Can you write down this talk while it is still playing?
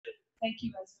Thank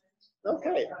you, Esmond.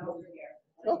 Okay.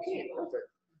 Okay, perfect.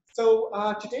 So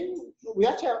today I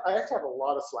actually have a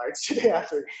lot of slides today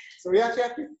actually. So we actually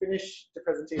have to finish the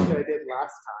presentation I did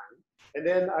last time, and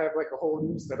then I have like a whole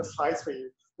new set of slides for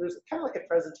you. There's kind of like a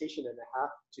presentation and a half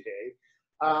today.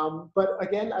 But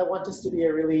again, I want this to be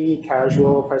a really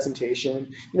casual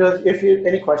presentation. You know, if you have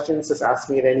any questions, just ask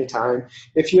me at any time.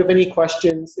 If you have any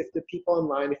questions, if the people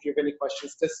online, if you have any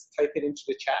questions, just type it into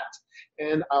the chat,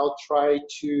 and I'll try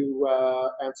to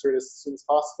answer it as soon as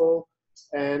possible.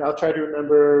 And I'll try to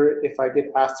remember if I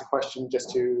get asked a question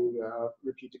just to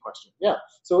repeat the question. Yeah,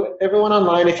 so everyone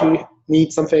online, if you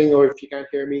need something or if you can't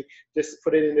hear me, just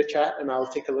put it in the chat and I'll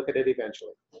take a look at it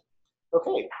eventually.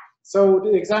 Okay, so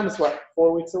the exam is what,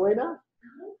 4 weeks away now?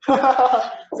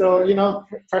 So, you know,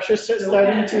 pressure's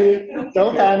starting to,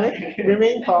 don't panic,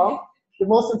 remain calm. The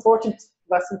most important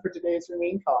lesson for today is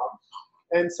remain calm.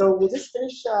 And so we'll just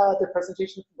finish the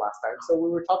presentation from last time. So we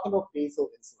were talking about basal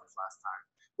insulins last time.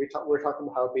 We're talking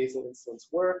about how basal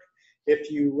insulins work.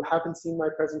 If you haven't seen my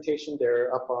presentation,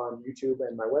 they're up on YouTube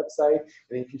and my website,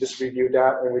 and you can just review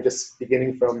that, and we're just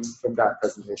beginning from that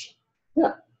presentation.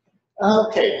 Yeah.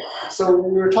 Okay, so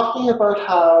we were talking about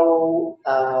how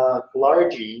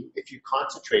glargine, if you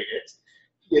concentrate it,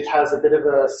 it has a bit of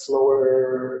a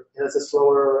slower,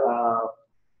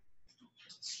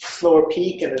 slower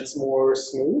peak, and it's more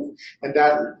smooth, and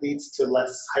that leads to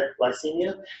less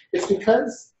hypoglycemia. It's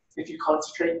because if you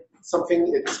concentrate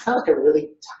something, it's kind of like a really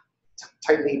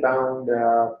tightly bound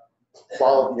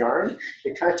ball of yarn.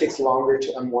 It kind of takes longer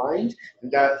to unwind, and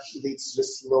that leads to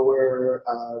slower,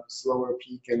 slower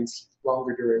peak and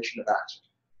longer duration of action.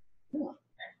 Yeah.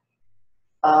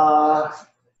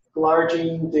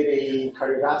 Glargine did a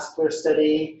cardiovascular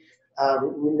study.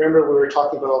 Remember, we were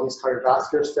talking about all these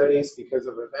cardiovascular studies because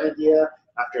of Avandia.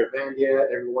 After Avandia,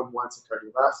 everyone wants a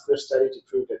cardiovascular study to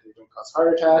prove that they don't cause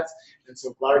heart attacks. And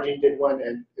so glargine did one,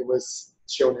 and it was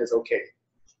shown as okay.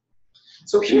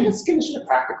 So here, let's get into the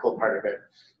practical part of it.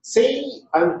 Say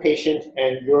I'm a patient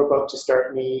and you're about to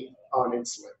start me on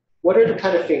insulin. What are the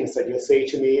kind of things that you'll say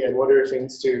to me, and what are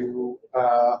things to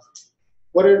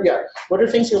what are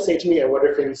things you'll say to me, and what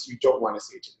are things you don't want to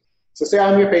say to me? So say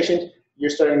I'm your patient, you're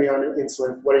starting me on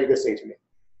insulin. What are you going to say to me?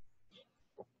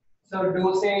 So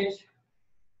dosage,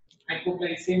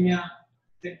 hypoglycemia,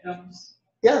 symptoms.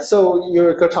 Yeah, so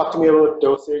you're going to talk to me about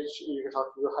dosage, you're going to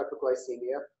talk about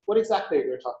hypoglycemia. What exactly are you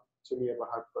going to talk to me about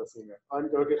hypoglycemia? I'm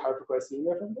going to get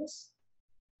hypoglycemia from this?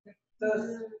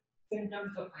 The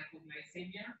symptoms of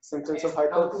hypoglycemia. Symptoms of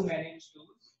hypoglycemia. How to manage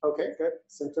those. Okay, good.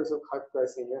 Symptoms of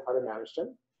hypoglycemia, how to manage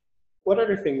them. What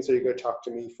other things are you going to talk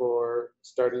to me for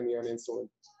starting me on insulin?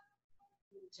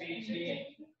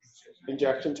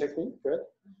 Injection technique, good.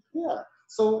 Yeah,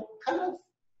 so kind of,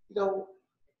 you know,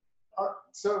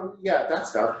 so yeah, that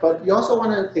stuff. But you also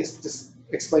want to just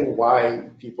explain why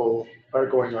people are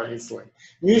going on insulin.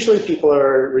 Usually people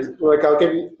are, like I'll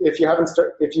give you, if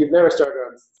you've never started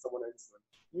on someone on insulin,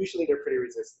 usually they're pretty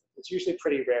resistant. It's usually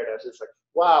pretty rare that it's like,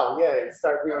 wow, yeah,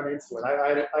 start me on insulin.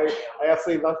 I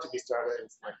absolutely love to be started on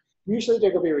insulin. Usually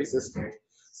they're going to be resistant.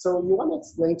 So you want to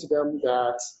explain to them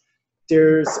that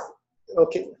there's,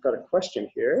 okay, I've got a question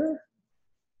here.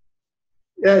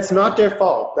 Yeah, it's not their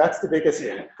fault. That's the biggest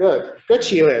thing. Good, good,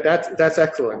 Sheila. That's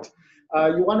excellent.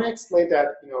 You want to explain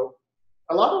that, you know,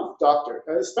 a lot of doctors,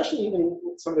 especially even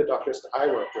some of the doctors that I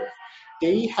work with,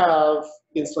 they have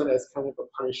insulin as kind of a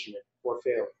punishment for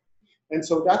failing. And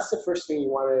so that's the first thing you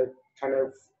want to kind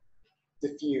of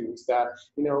diffuse, that,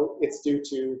 you know, it's due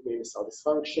to beta cell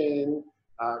dysfunction.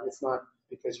 It's not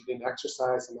because you didn't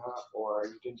exercise enough or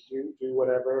you didn't do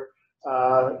whatever.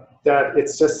 That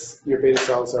it's just your beta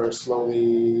cells are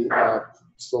slowly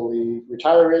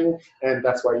retiring, and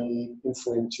that's why you need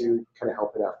insulin to kind of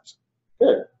help it out.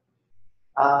 Good.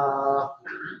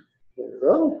 There we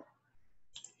go.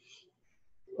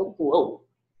 Oh, whoa.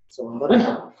 Someone got it.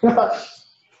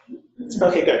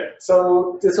 Okay, good.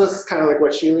 So this was kind of like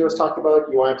what Sheila was talking about.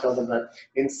 You want to tell them that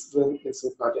insulin's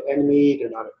not the enemy,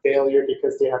 they're not a failure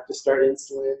because they have to start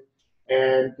insulin.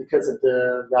 And because of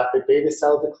the rapid beta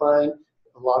cell decline,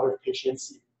 a lot of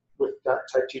patients with that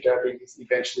type 2 diabetes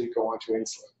eventually go onto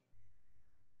insulin.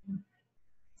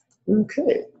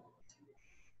 Okay.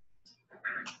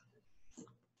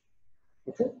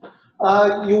 Okay.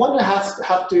 You want to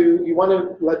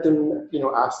let them, you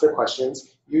know, ask their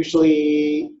questions.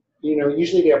 Usually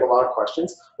they have a lot of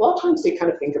questions. A lot of times they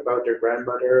kind of think about their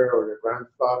grandmother or their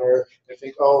grandfather. They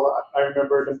think, oh, I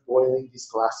remember them boiling these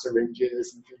glass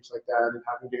syringes and things like that and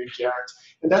having to inject.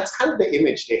 And that's kind of the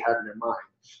image they have in their mind.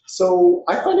 So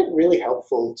I find it really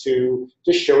helpful to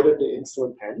just show them the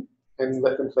insulin pen and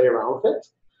let them play around with it.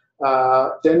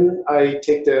 Then I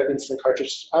take the insulin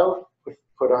cartridge out,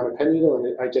 put on a pen needle,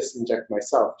 and I just inject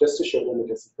myself, just to show them it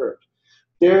doesn't hurt.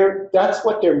 That's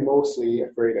what they're mostly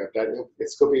afraid of, that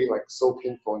it's going to be like so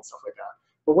painful and stuff like that.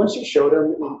 But once you show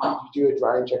them, you do a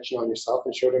dry injection on yourself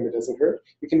and show them it doesn't hurt,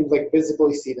 you can like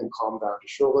visibly see them calm down. Their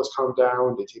shoulders calm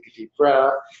down, they take a deep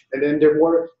breath, and then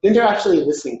they're actually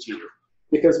listening to you.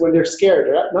 Because when they're scared,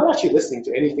 they're not actually listening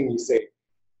to anything you say.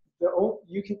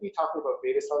 You can be talking about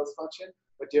beta cell dysfunction,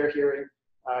 but they're hearing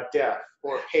death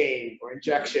or pain or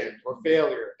injection or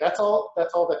failure. That's all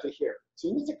that they hear. So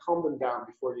you need to calm them down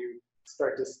before you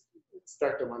start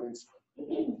them on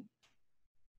insulin.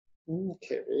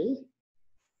 Okay.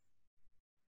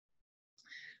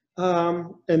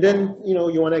 And then,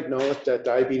 you want to acknowledge that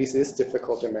diabetes is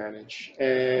difficult to manage,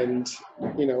 and,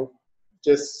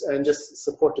 just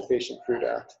support the patient through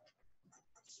that.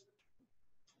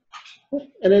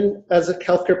 And then as a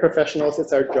healthcare professionals,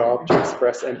 it's our job to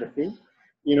express empathy.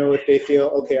 If they feel,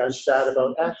 okay, I'm sad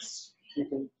about X, you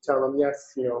can tell them,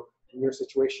 yes, in your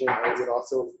situation, I would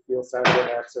also feel sad about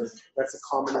X, or that's a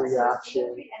common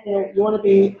reaction. You want to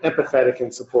be empathetic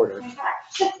and supportive.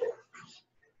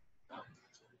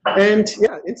 And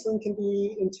yeah, insulin can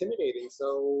be intimidating.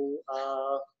 So,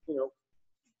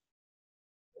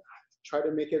 try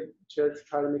to make it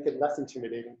less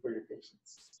intimidating for your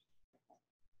patients.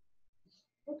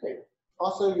 Okay.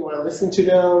 Also, you want to listen to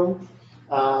them.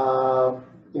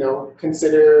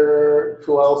 Consider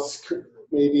who else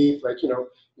maybe, like, you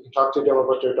can talk to them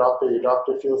about their doctor. Your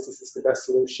doctor feels this is the best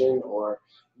solution, or,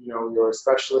 your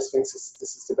specialist thinks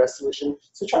this is the best solution.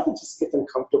 So try to just get them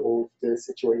comfortable with the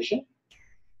situation.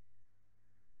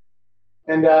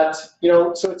 And that,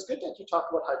 so it's good that you talk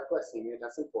about hypoglycemia,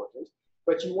 that's important.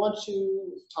 But you want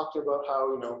to talk to about how,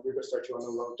 we're going to start you on a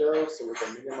low dose, so we're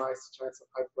going to minimize the chance of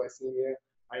hypoglycemia.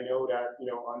 I know that,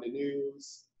 on the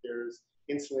news, there's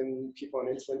people on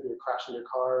insulin who are crashing their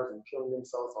cars and killing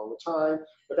themselves all the time.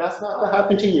 But that's not going to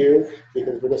happen to you,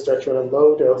 because we're going to start you on a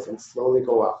low dose and slowly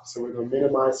go up. So we're going to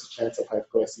minimize the chance of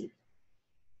hypoglycemia.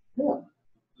 Yeah.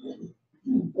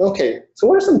 Okay, so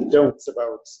what are some don'ts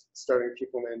about starting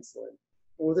people on insulin?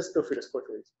 We'll just go through this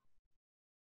quickly.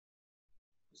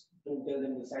 Don't tell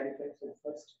them the side effects at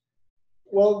first.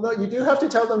 Well, no, you do have to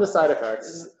tell them the side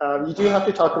effects. You do have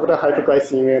to talk about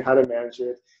hypoglycemia and how to manage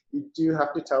it. You do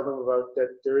have to tell them about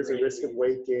that there is a risk of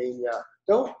weight gain. Yeah,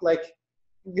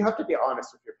 you have to be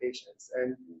honest with your patients,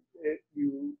 and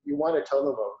you want to tell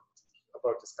them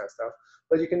about this kind of stuff.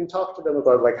 But you can talk to them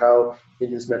about like how you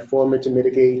use metformin to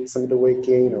mitigate some of the weight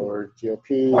gain, or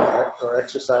GLP, or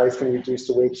exercise can reduce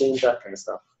the weight gain, that kind of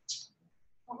stuff.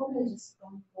 Probably just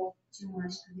don't go too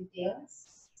much to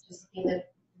details. Just give a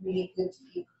really good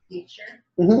picture.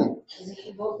 Because if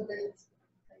you go to the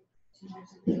too much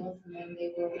details, and then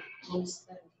they will lose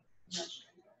that much.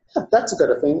 Yeah, that's a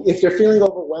good thing. If you're feeling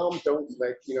overwhelmed, don't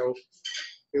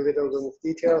belittle them with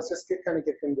details. Just give them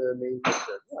the main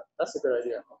picture. Yeah, that's a good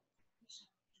idea.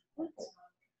 Okay.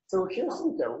 So here's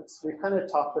some don'ts. We kind of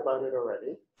talked about it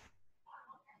already.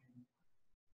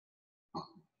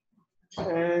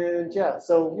 And yeah,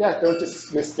 don't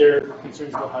dismiss their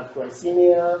concerns about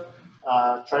hypoglycemia.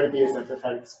 Try to be as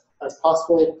empathetic as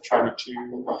possible. Try not to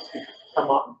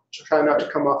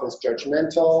come off as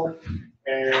judgmental.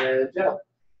 And yeah,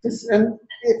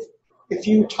 if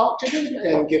you talk to them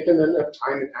and give them enough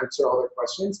time and answer all their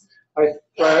questions, I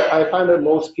find that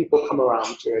most people come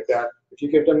around to it, that if you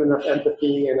give them enough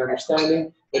empathy and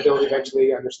understanding, that they'll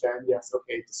eventually understand, yes,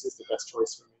 okay, this is the best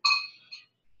choice for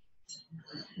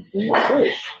me.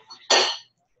 Okay.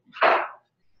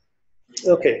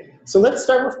 Okay, so let's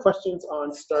start with questions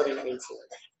on starting insulin.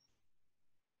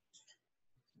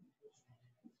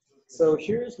 So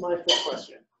here's my first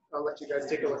question. I'll let you guys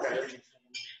take a look at it.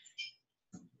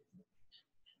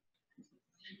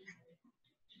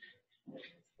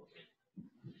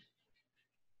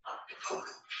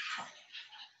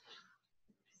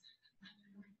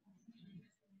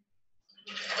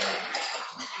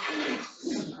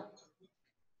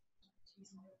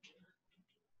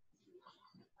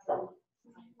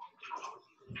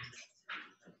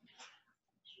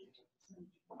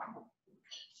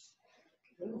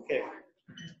 Okay,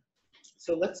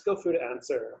 so let's go through the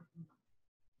answer.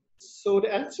 So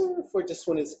the answer for this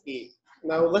one is E.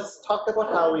 Now let's talk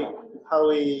about how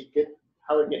we get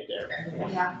there.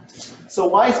 Yeah. So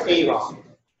why is A wrong?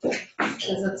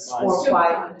 Because it's 4 or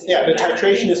 5. Yeah, the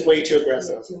titration is way too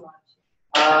aggressive. Too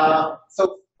much.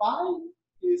 So 5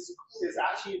 is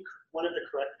actually one of the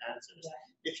correct answers. Yeah.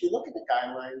 If you look at the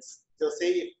guidelines, they'll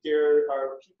say if there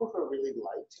are people who are really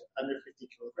light, under 50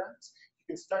 kilograms,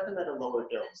 you can start them at a lower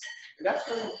dose. And that's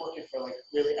really important for like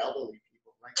really elderly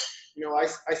people. Like,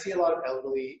 I see a lot of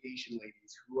elderly Asian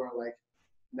ladies who are like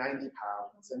 90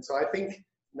 pounds. And so I think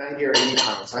 90 or 80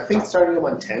 pounds. I think starting them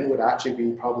on 10 would actually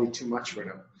be probably too much for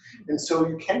them. And so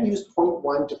you can use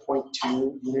 0.1 to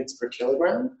 0.2 units per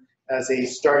kilogram as a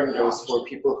starting dose for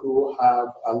people who have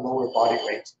a lower body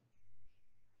weight.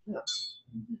 Yeah.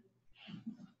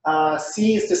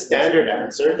 C is the standard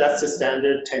answer. That's the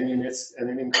standard 10 units and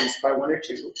then increased by 1 or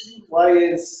 2. Why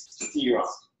is C wrong?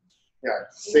 Yeah,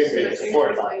 same thing, 4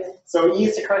 or 5. So E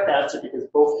is the correct answer because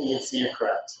both E and C are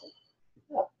correct.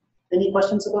 Yeah. Any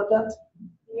questions about that?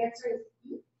 The answer is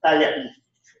E. Yeah, E.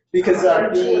 Because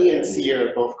B and C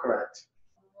are both correct.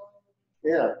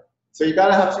 Yeah. So you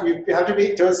have to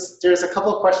be, there's a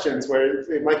couple of questions where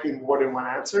it might be more than one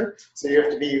answer. So you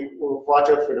have to watch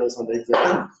out for those on the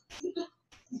exam.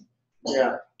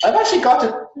 Yeah. I've actually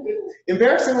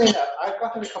embarrassingly enough, I've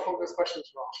gotten a couple of those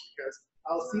questions wrong because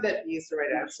I'll see that E is the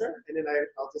right answer and then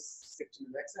I'll just skip to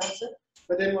the next answer.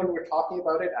 But then when we're talking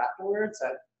about it afterwards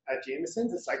at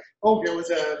Jameson's, it's like, oh, there was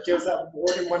a more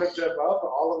than one of the above, or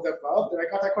all of the above, and I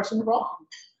got that question wrong.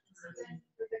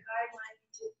 But the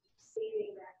guidelines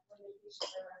stating that when the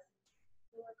patient are less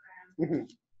than 2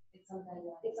 kilograms, it's on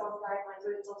guidelines,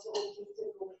 but it's also okay to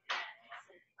go with that.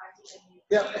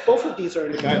 Yeah, both of these are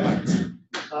in the guidelines.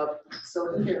 So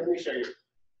here, let me show you.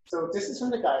 So this is from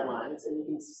the guidelines, and you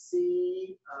can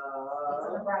see,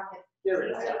 there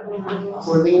it is.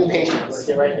 For lean patients,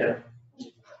 they're right there.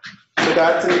 So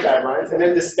that's in the guidelines, and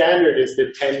then the standard is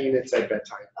the 10 units at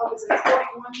bedtime. Oh, so it's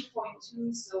 0.1 to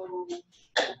 0.2, so.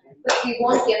 But we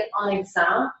won't get on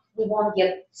exam, we won't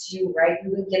get 2, right?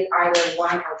 We will get either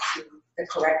 1 or 2, the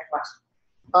correct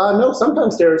one. No,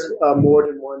 sometimes there's more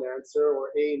than one answer,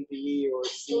 or A and B, or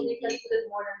C. So you can put it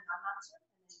more than one answer?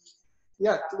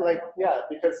 Yeah,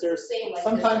 because there's Same, like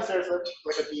sometimes there's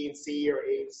like a B and C, or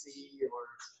A and C,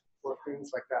 or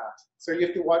things like that. So you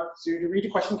have to read the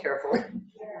question carefully.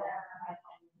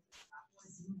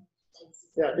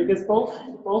 Yeah, because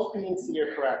both B and C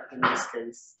are correct in this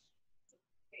case.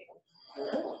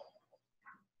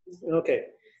 Okay,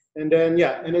 and then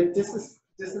this is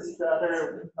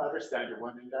the other standard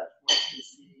one, and that one you can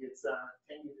see it's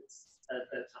 10 units at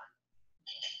bedtime.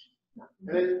 And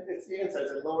then it even says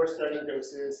that lower starting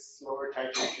doses, lower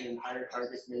titration, higher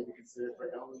targets may be considered for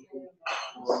elderly or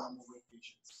overweight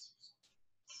patients.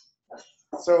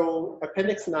 So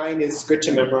Appendix 9 is good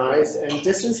to memorize, and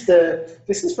this is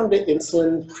from the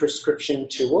insulin prescription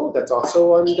tool that's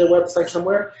also on their website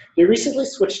somewhere. They recently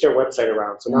switched their website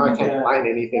around, so now I can't find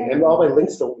anything, and all my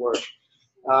links don't work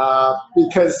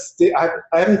because I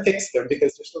haven't fixed them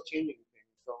because they're still changing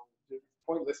things. So it's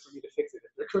pointless for me to fix it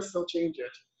if they're going to still change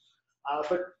it.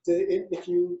 But if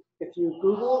you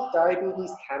Google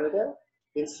Diabetes Canada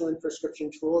insulin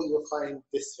prescription tool, you'll find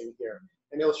this thing here,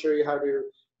 and it'll show you how to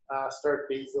start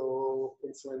basal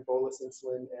insulin, bolus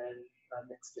insulin, and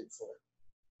mixed insulin.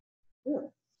 Yeah.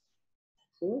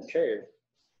 Okay.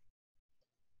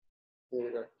 There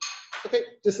you go. Okay,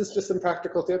 this is just some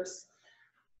practical tips.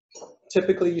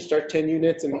 Typically, you start 10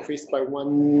 units and increase by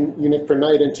 1 unit per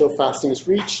night until fasting is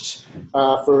reached.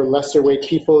 For lesser weight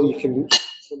people,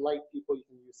 for light people, you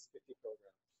can use 50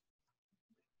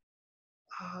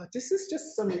 kilograms. This is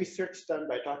just some research done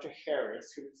by Dr.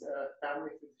 Harris, who's a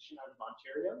family physician out of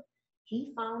Ontario.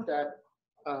 He found that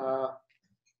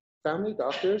family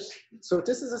doctors, so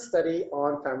this is a study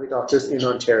on family doctors in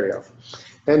Ontario.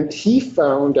 And he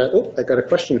found that, oh, I got a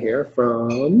question here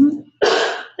from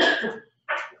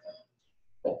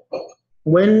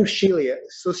Sheila.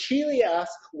 So Sheila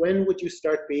asked, when would you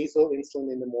start basal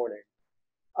insulin in the morning?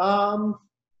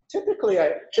 Typically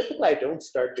I don't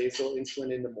start basal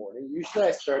insulin in the morning. Usually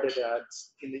I start it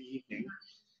in the evening.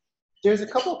 There's a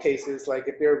couple cases, like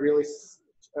if they're really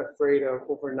afraid of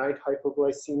overnight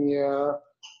hypoglycemia,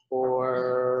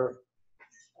 or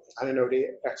I don't know,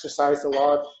 they exercise a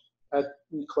lot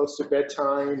close to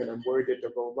bedtime and I'm worried that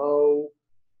they'll go low.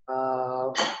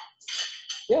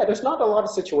 Yeah, there's not a lot of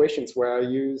situations where I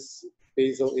use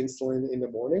basal insulin in the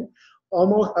morning.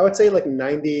 Almost, I would say like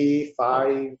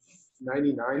 99%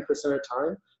 of the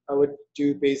time, I would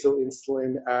do basal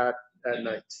insulin at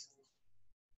night.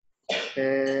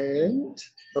 And,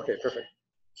 okay, perfect.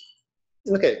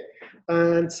 Okay,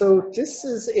 and so this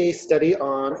is a study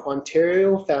on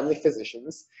Ontario family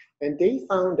physicians, and they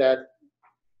found that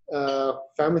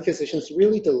family physicians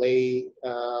really delay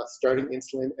starting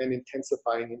insulin and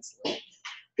intensifying insulin.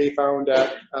 They found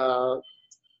that the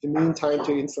mean time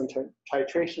to insulin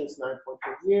titration is 9.2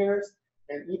 years,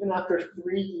 and even after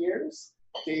 3 years,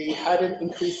 they hadn't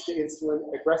increased the insulin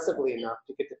aggressively enough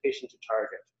to get the patient to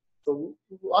target. So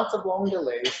lots of long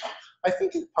delays. I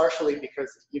think it partially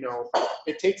because, you know,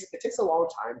 it takes a long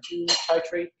time to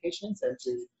titrate patients and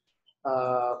to,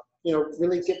 you know,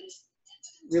 really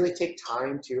take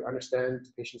time to understand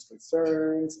the patient's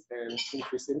concerns and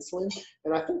increase insulin.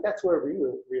 And I think that's where we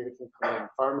really can come in.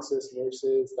 Pharmacists,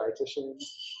 nurses, dietitians.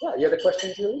 Yeah, you had a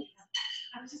question, Julie?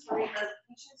 I was just wondering, are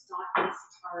patients not are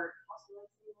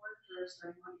hospitalized anymore for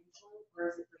starting on insulin, or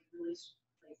is it like really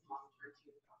like monitored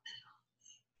to the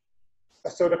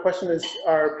doctor? So the question is,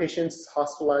 are patients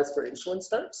hospitalized for insulin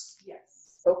starts?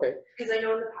 Yes. Okay. Because I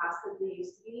know in the past that they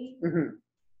used to be, Mm-hmm.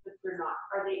 but they're not.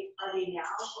 Are they now,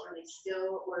 or are they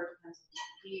still, or it depends on the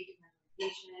GP,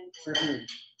 depends on the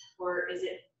patient, or is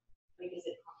it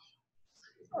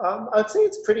I'd say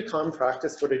it's pretty common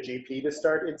practice for the GP to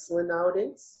start insulin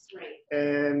nowadays. right?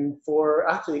 And for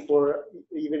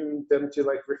even them to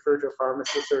like refer to a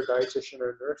pharmacist or a dietitian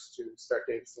or a nurse to start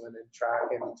the insulin and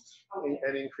track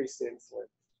and increase the insulin.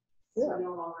 So Yeah.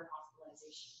 no longer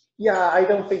hospitalization. Yeah, I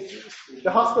don't think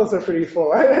the hospitals are pretty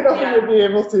full. I don't think you'd be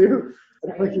able to. I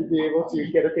don't think you'd be able to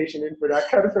get a patient in for that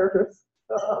kind of purpose.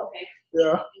 Okay.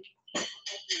 Yeah.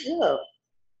 Yeah.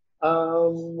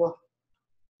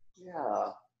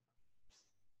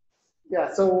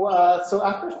 Yeah. So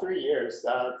after 3 years,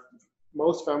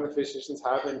 most family physicians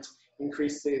haven't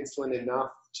increased the insulin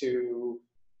enough to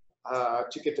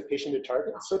get the patient to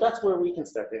target. So that's where we can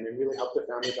step in and really help the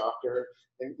family doctor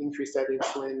and increase that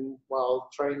insulin while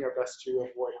trying our best to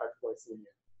avoid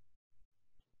hypoglycemia.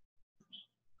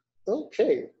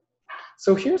 Okay.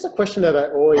 So here's a question that I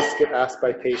always get asked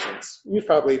by patients. You've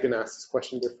probably been asked this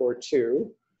question before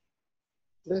too.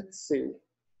 Let's see.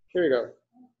 Here we go.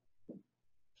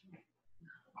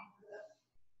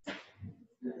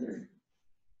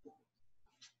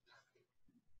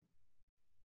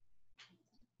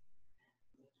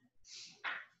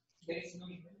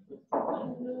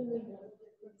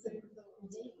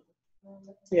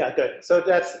 Yeah, good. So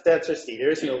that's just C.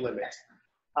 There is no limit.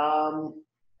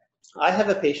 I have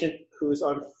a patient who's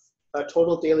on a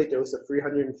total daily dose of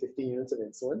 350 units of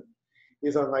insulin.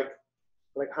 He's on like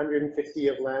 150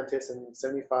 of Lantus and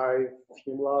 75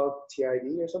 Humalog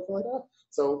TID or something like that.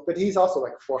 So, but he's also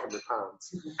like 400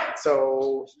 pounds.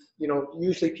 So, you know,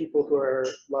 usually people who are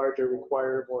larger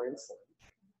require more insulin.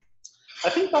 I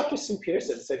think Dr. Sue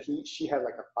Pearson said she had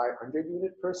like a 500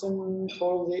 unit person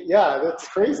total. Yeah, that's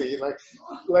crazy. Like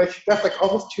that's like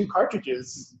almost 2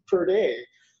 cartridges per day.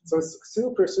 So it's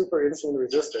super insulin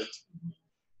resistant.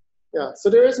 Yeah, so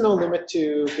there is no limit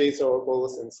to basal or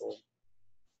bolus insulin.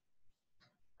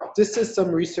 This is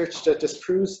some research that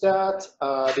disproves that.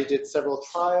 They did several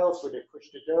trials where they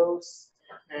pushed the dose,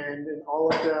 and in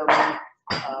all of them,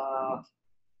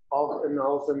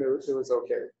 it was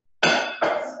okay.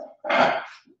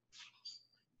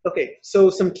 Okay,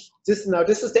 so this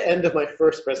is the end of my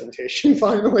first presentation,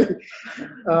 finally.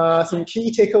 Some key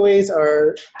takeaways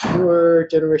are newer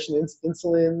generation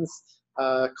insulins,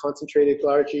 concentrated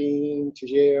glargine,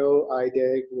 Toujeo,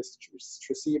 IDEG with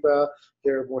Tresiba.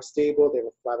 They're more stable, they have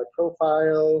a flatter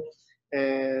profile,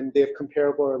 and they have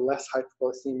comparable or less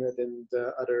hypoglycemia than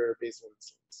the other basal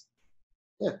insulins.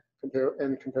 Yeah,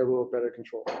 comparable with better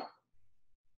control.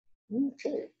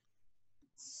 Okay,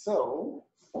 so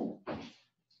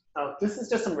this is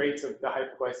just some rates of the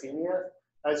hypoglycemia.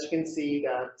 As you can see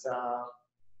that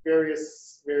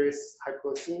various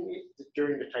hypoglycemia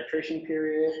during the titration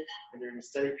period and during the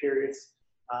study periods,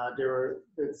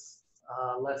 there's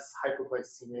less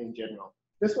hypoglycemia in general.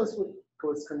 This was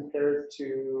compared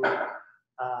to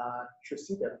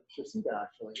Tresiba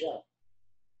actually, yeah.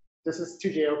 This is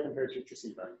Toujeo compared to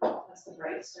Tresiba. That's the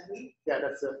bright study. Yeah,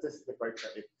 this is the bright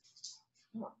study.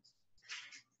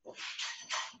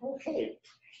 Okay.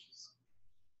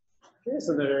 Here's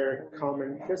another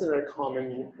common question that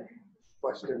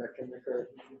can occur.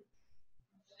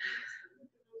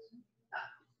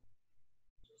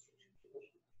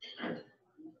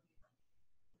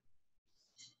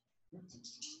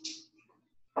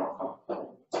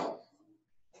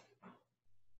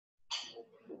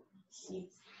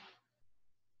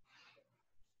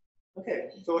 Okay,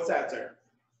 so what's the answer?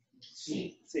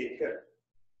 C, good.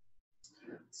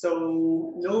 So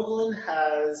Novolin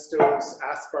has those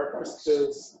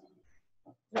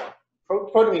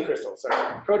protamine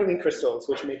crystals,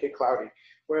 which make it cloudy,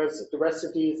 whereas the rest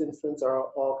of these insulins are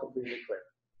all completely clear.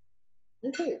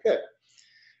 Okay, good.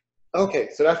 Okay,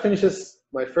 so that finishes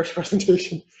my first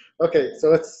presentation. Okay, so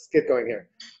let's get going here.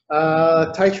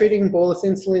 Titrating bolus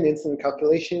insulin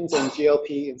calculations, and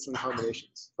GLP insulin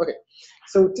combinations. Okay,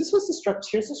 so this was the structure.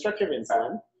 Here's the structure of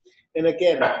insulin, and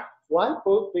again, why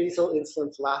both basal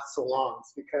insulins last so long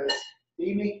is because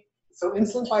they make So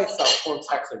insulin by itself forms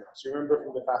hexamers. You remember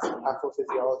from the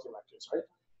pathophysiology lectures, right?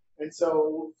 And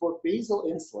so for basal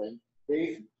insulin,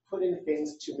 they've put in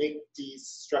things to make these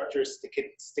structures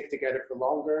stick together for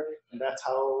longer, and that's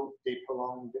how they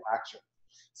prolong the action.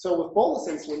 So with bolus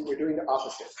insulin, we're doing the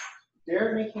opposite.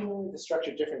 They're making the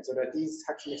structure different so that these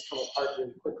hexamers come apart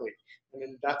really quickly, and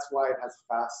then that's why it has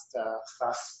fast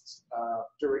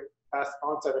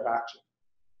onset of action.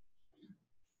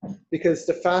 Because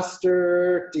the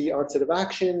faster the onset of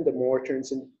action, the more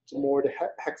the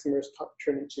hexamers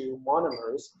turn into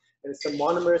monomers, and it's the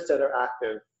monomers that are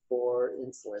active for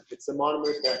insulin. It's the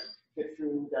monomers that get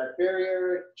through that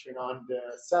barrier, turn on the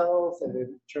cells, and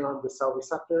then turn on the cell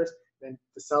receptors, and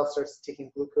the cell starts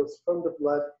taking glucose from the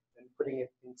blood and putting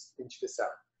it into the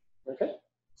cell. Okay?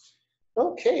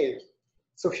 Okay,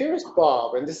 so here's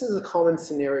Bob, and this is a common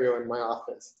scenario in my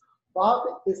office.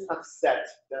 Bob is upset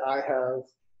that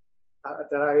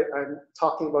I'm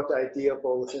talking about the idea of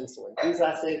bolus insulin. He's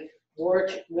asking,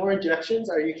 more injections?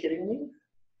 Are you kidding me?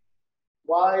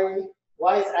 Why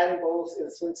is adding bolus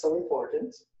insulin so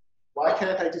important? Why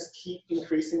can't I just keep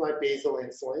increasing my basal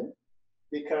insulin?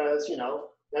 Because, you know,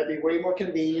 that'd be way more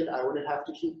convenient. I wouldn't have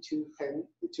to keep two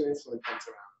insulin pens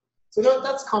around. So no,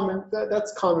 that's common.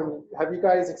 That's common. Have you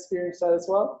guys experienced that as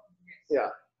well? Yeah.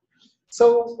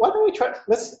 So why don't we try,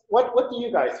 what do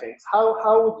you guys think? How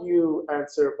would you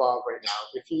answer Bob right now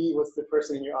if he was the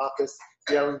person in your office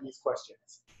yelling these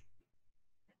questions?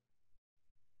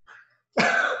 The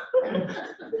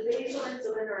basal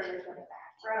insulin are in the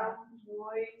background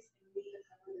noise and we can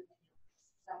cover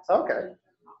the noise. Okay.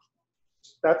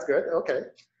 That's good. Okay.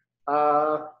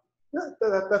 Yeah,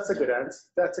 that's a good answer.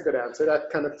 That's a good answer. That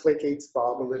kind of placates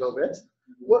Bob a little bit.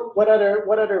 What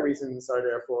other reasons are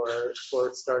there for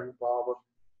starting Bob?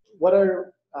 What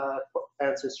other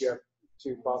answers do you have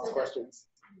to Bob's questions?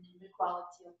 The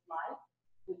quality of life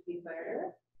would be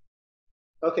better.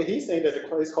 Okay, he's saying that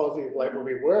his quality of life will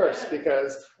be worse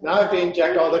because now I have to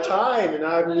inject all the time and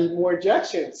now I need more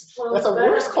injections. Well, that's a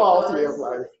worse quality of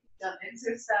life. Some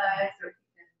exercise or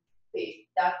take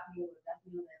that meal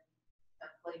and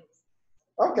that place.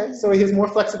 Okay, so he has more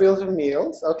flexibility with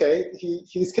meals. Okay,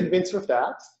 he's convinced with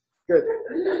that. Good.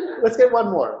 Let's get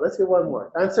one more. Let's get one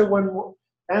more. Answer one more.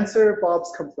 Answer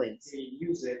Bob's complaints. The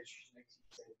usage, like you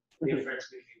said, difference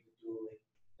between the two, like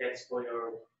that's for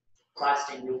your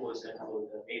fasting glucose and for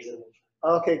the basal.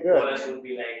 Okay, good. Bolus would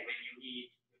be like when you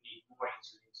eat, you need more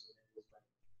insulin, so that is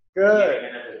Good.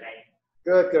 another time.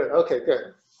 Good, good. Okay,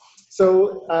 good.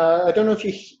 So I don't know if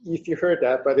you heard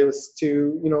that, but it was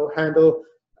to handle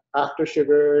after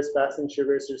sugars, fasting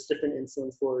sugars. There's different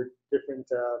insulins for different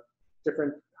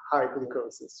high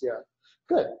glucoses. Yeah,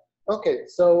 good. Okay,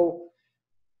 so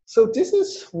this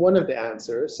is one of the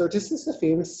answers. So this is a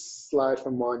famous slide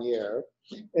from Monnier,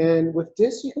 and with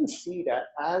this you can see that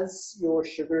as your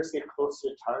sugars get closer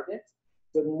to target,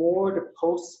 the more the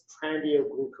postprandial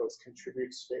glucose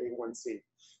contributes to the A1C.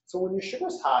 So when your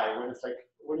sugar's high,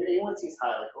 when your A1C is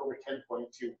high, like over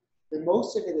 10.2, then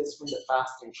most of it is from the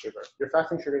fasting sugar. Your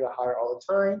fasting sugars are higher all the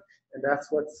time, and that's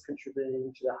what's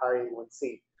contributing to the high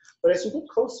A1C. But as you get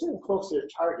closer and closer to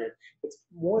target, it's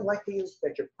more likely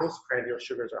that your postprandial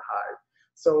sugars are high.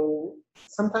 So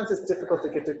sometimes it's difficult to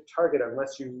get to target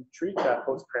unless you treat that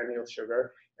postprandial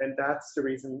sugar, and that's the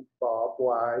reason, Bob,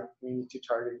 why we need to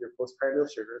target your postprandial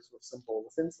sugars with some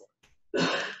bolus insulin.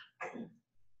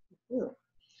 Yeah.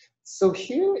 So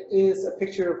here is a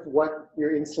picture of what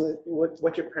your insulin,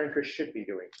 what your pancreas should be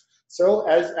doing. So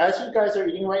as you guys are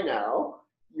eating right now,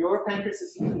 your pancreas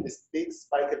is eating this big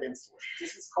spike of insulin.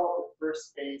 This is called the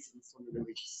first phase insulin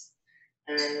release.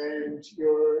 And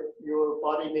your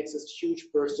body makes this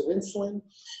huge burst of insulin.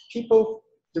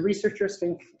 The researchers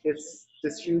think it's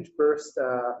this huge burst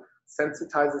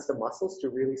sensitizes the muscles to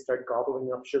really start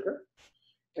gobbling up sugar.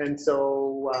 And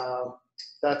so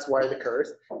that's why it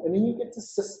occurs. And then you get the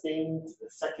sustained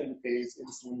second phase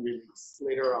insulin release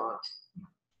later on.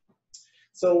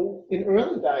 So in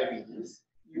early diabetes,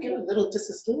 you get just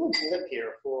this little blip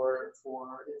here for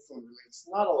insulin release,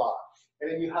 not a lot.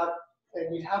 And then you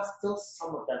have still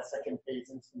some of that second phase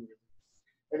insulin release.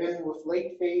 And then with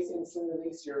late phase insulin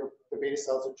release, the beta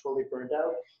cells are totally burned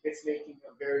out. It's making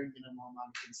a very minimal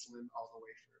amount of insulin all the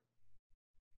way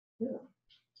through.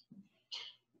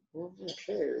 Yeah.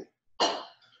 Okay.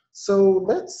 So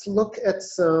let's look at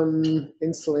some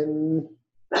insulin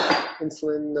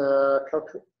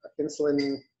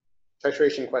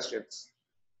titration questions.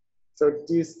 So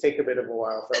these take a bit of a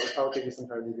while, so I'll give you some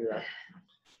time to do that.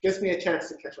 Gives me a chance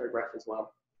to catch my breath as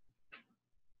well.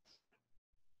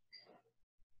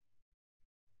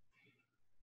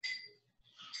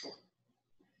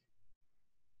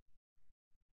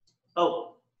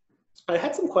 I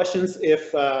had some questions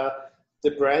if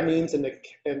the brand names and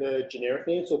the generic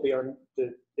names will be on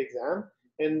the exam.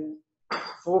 And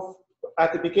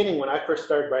at the beginning, when I first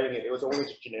started writing it, it was only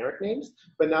generic names,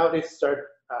 but now they start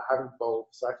having both.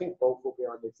 So I think both will be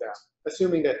on the exam,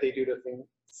 assuming that they do the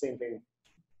same thing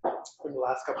in the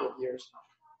last couple of years.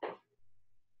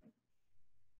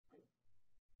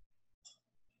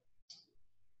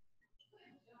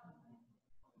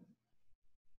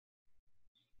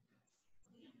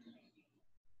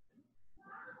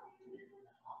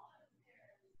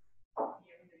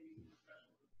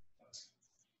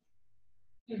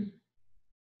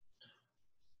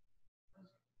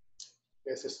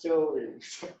 Yes, it's still reading.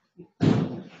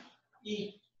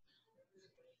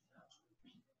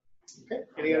 Okay,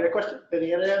 any other questions?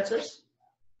 Any other answers?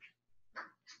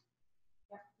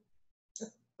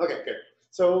 Okay, good.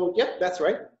 So, yep, that's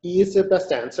right. E is the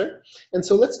best answer. And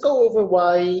so let's go over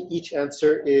why each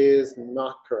answer is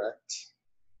not correct.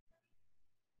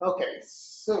 Okay,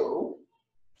 so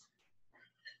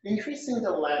increasing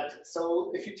the length.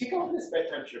 So if you take out this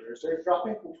bedtime sugars, they're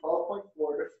dropping from 12.4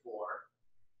 to 4,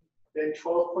 then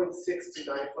 12.6 to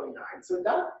 9.9. So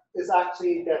that is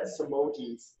actually that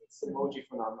Samoji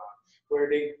phenomenon, where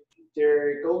they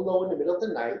go low in the middle of the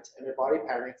night and their body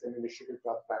panics and then the sugar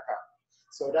drops back up.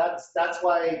 So that's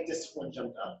why this one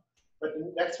jumped up. But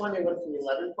the next one, it went from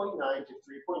 11.9 to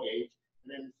 3.8, and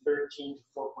then 13 to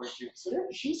 4.2. So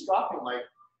she's dropping like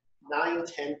 9,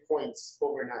 10 points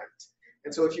overnight.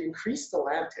 And so if you increase the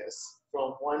Lantus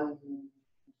from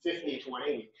 150 to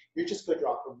 180, you're just going to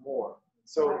drop her more.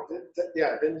 So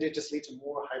yeah, then it just leads to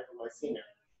more hypoglycemia.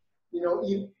 You know,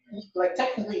 like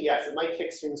technically, yes, it might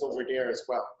kick swings over there as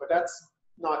well, but that's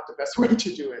not the best way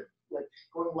to do it. Like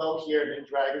going low here and then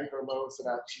dragging her low so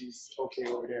that she's okay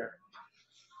over there.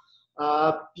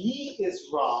 B is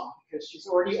wrong because she's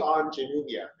already on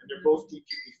Januvia and they're both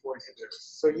DPP-4 inhibitors.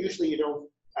 So usually you don't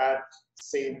add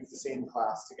the same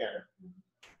class together.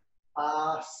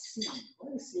 C,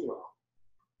 what is C wrong?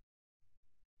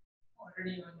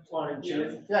 Already on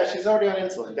insulin. Yeah, she's already on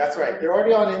insulin. That's right. They're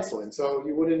already on insulin, so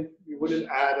you wouldn't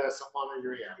add a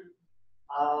sulfonylurea.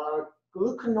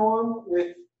 Glucagon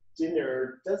with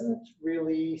dinner doesn't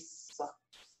really. So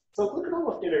glucagon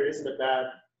with dinner isn't a bad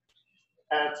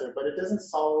answer, but it doesn't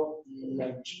solve the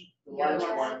lunch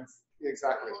ones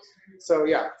exactly. So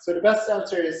yeah, so the best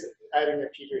answer is adding a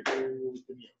Peter to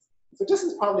the meals. So this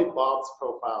is probably Bob's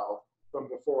profile from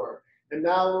before. And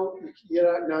now,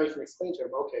 now you can explain to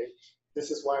him, okay,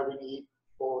 this is why we need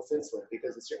bolus insulin,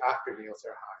 because it's your after meals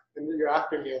are high. And your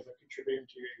after meals are contributing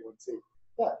to your A1C.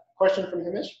 Yeah, question from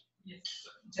Himish? Yes.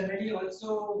 Generally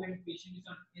also when patient is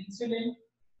on insulin,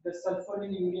 the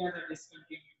sulfonylurea are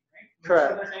discontinued, right?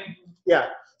 Correct. Yeah.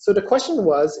 So the question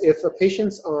was, if a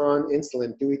patient's on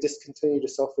insulin, do we discontinue the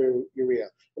sulfonylurea?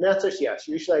 And the answer is yes.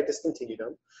 Usually I discontinue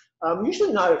them.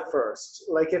 Usually not at first.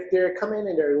 Like if they're coming in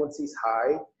and their A1C is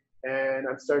high, and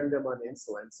I'm starting them on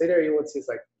insulin. Say their A1C is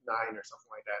like 9 or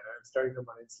something like that, and I'm starting them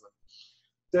on insulin.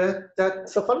 That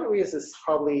sulfonylurea is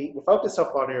probably, without the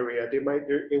sulfonylurea, their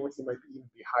A1C might even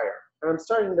be higher. And I'm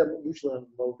starting them usually on a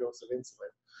low dose of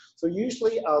insulin. So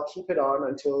usually I'll keep it on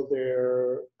until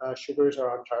their sugars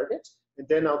are on target, and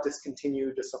then I'll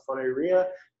discontinue the sulfonylurea.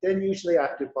 Then usually I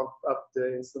have to bump up the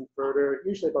insulin further,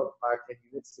 usually about 5-10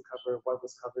 units to cover what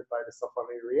was covered by the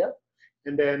sulfonylurea.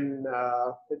 And then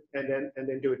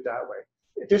do it that way.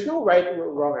 There's no right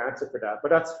or wrong answer for that, but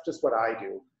that's just what I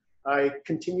do. I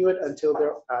continue it until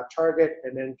they're at target,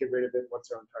 and then get rid of it once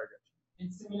they're on target.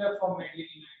 And similar for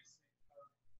meglitinides.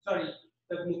 Sorry,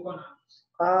 the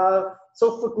glucagon.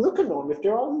 So for glucagon, if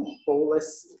they're on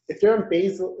bolus, if they're on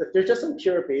basal, if they're just on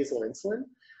pure basal insulin,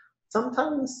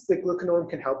 sometimes the glucagon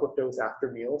can help with those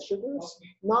after meal sugars.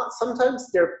 Okay. Not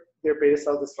sometimes their beta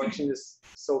cell dysfunction is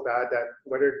so bad that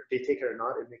whether they take it or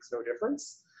not, it makes no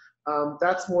difference.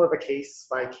 That's more of a case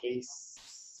by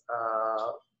case.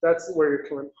 That's where your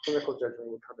clinical judgment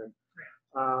would come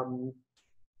in.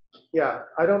 Yeah,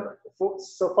 I don't. So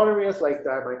sulfonylureas like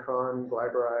diamicron,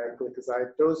 glyburide,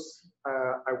 glycoside, those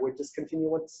I would discontinue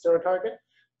once they're on target.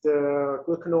 The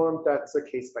glucagon, that's a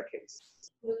case by case.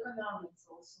 Glucagon is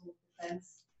also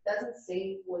depends. Doesn't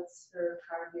say what's her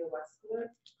cardiovascular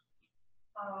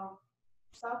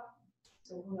stuff.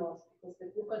 So who knows? Because the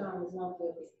glucagon is not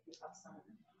good if you have some.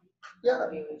 Yeah,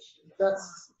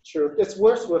 that's true. It's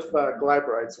worse with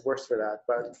glyburide. It's worse for that.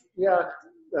 But yeah,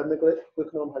 the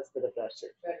glucagon has a bit of that too.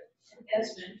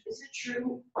 Esmond, is it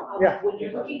true Yeah. when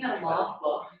you're looking at a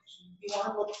logbook, you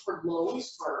want to look for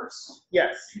lows first,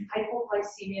 Yes.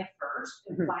 hypoglycemia first,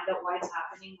 and find out why it's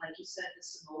happening, like you said, the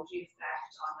Samoji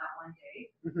effect on that one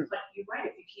day. But you're right,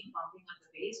 if you keep bumping up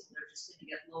the basal, they're just going to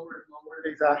get lower and lower.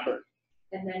 Exactly.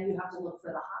 And then you have to look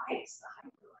for the highs, the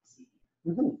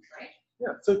hyperglycemia, Mm-hmm. right?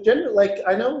 Yeah, so generally, like,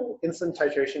 I know insulin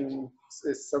titration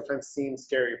is sometimes seems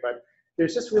scary, but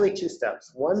there's just really two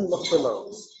steps. One, look for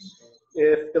lows.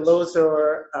 If the lows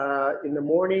are in the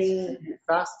morning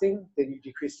fasting, then you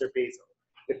decrease their basal.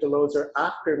 If the lows are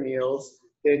after meals,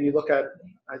 then you look at,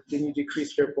 then you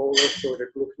decrease their bolus or their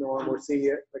glucagon, or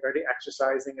see, like, are they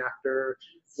exercising after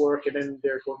work and then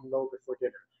they're going low before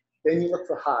dinner. Then you look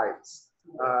for highs.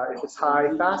 If it's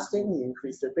high fasting, you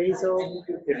increase their basal.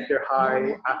 If they're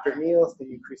high after meals, then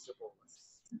you increase their bolus.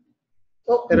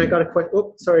 Oh, and I got a question.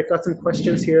 Oh, sorry, I got some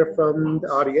questions here from the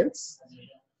audience.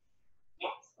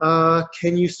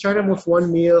 Can you start them with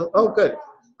one meal? Oh, good.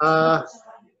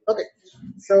 Okay,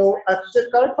 so I've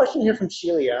just got a question here from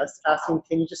Shelia asking,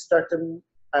 can you just start them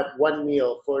at one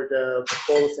meal for the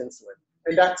bolus insulin?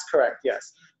 And that's correct,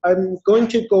 yes. I'm going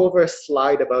to go over a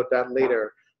slide about that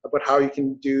later, about how you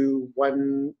can do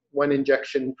one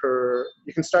injection per,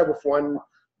 you can start with one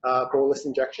bolus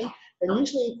injection. And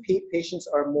usually patients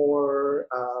are more,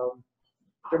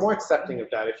 they're more accepting of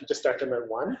that if you just start them at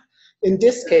one. In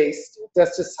this case,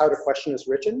 that's just how the question is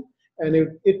written. And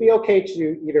it'd be okay to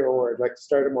do either or, like to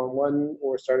start them on one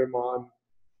or start them on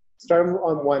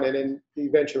one and then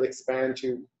eventually expand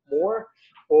to more,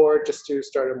 or just to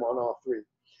start them on all three.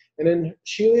 And then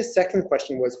Sheila's second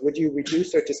question was, would you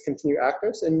reduce or discontinue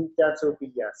actives? And the answer would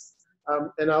be yes.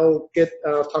 And I'll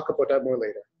talk about that more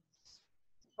later.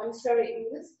 I'm sorry, in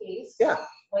this case, Yeah.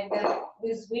 like that,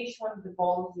 with which one of the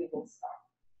bolus we will start?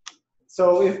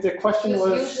 So if the question Because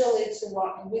was, usually it's the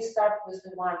one, we start with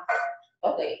the one,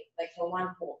 okay, like the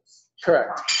one bolus.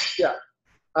 correct, yeah.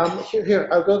 Here,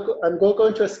 I'm going to go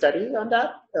into a study on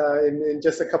that in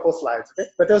just a couple slides, okay?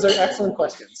 But those are excellent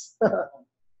questions.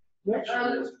 Yeah.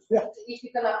 If you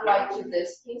can apply to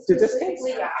this case To this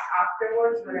specifically, case? yeah,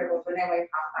 afterwards, whenever I have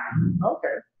time.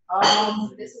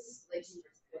 Okay. This is like,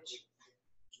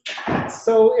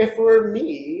 So if it were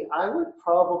me, I would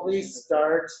probably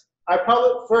start,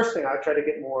 first thing, I'd try to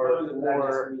get more Gina,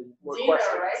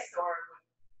 questions. right? Or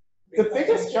The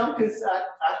biggest jump is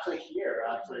actually here,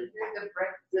 actually. the break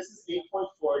This is 8.4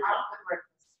 jump. after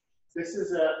breakfast. This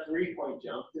is a 3-point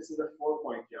jump. This is a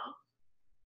 4-point jump.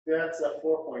 That's a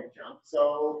 4-point jump.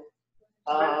 So,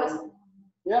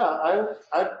 yeah,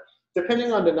 I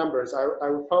depending on the numbers, I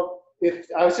would probably, if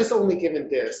I was just only given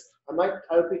this, I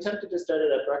would be tempted to start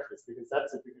it at breakfast because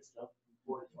that's the biggest jump.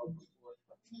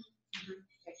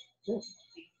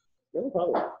 Yeah, no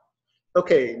problem.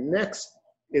 Okay, next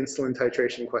insulin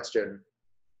titration question.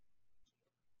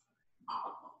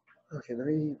 Okay, let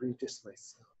me read this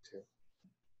myself too.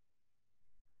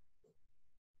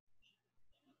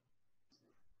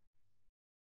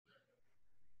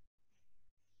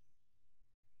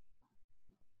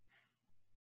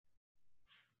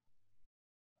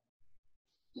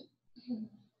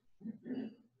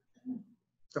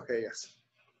 Okay, yes.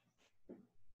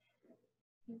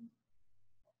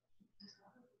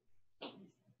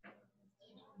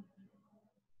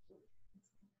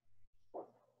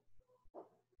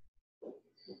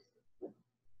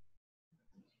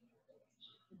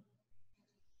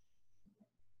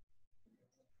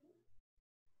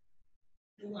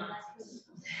 Two answers.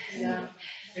 Yeah.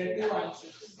 There are two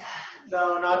answers.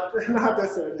 No, not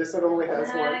this one. This one only has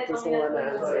one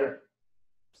answer.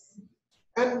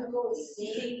 And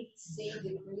C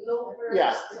the preload first.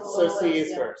 yeah, so C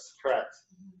is first, correct.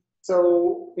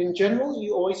 So in general,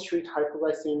 you always treat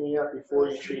hyperglycemia before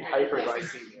you treat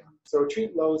hyperglycemia. So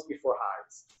treat lows before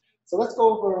highs. So let's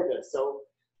go over this. So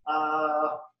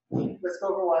let's go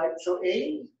over why. So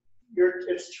A,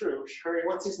 it's true,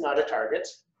 HbA1c is not a target,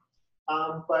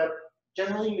 but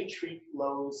generally you treat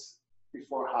lows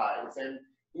before highs, and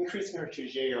increasing her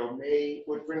TGO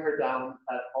would bring her down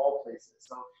at all places.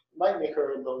 So it might make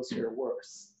her lows here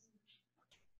worse.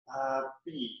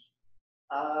 B,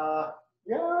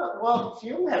 yeah, well,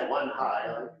 she only had one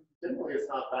high. Like, generally, it's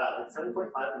not bad. Like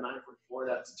 7.5 to 9.4,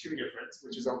 that's 2 difference,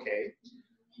 which is okay.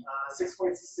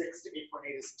 6.6 to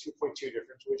 8.8 is 2.2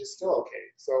 difference, which is still okay.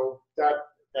 So that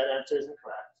answer is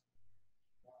incorrect.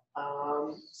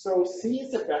 So C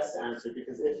is the best answer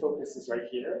because it focuses right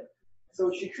here.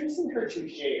 So she's decreasing her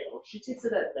TGO. She takes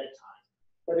it at bedtime.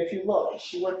 But if you look,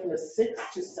 she went from a 6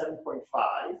 to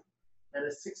 7.5 and a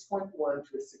 6.1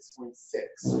 to a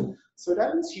 6.6. So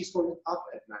that means she's going up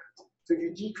at night. So if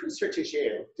you decrease her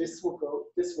TGO, this will go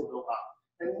up.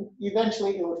 And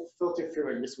eventually it will filter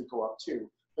through and this will go up too.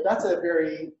 But that's a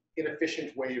very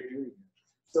inefficient way of doing it.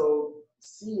 So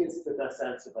C is the best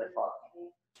answer by far.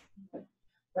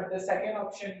 But the second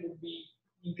option would be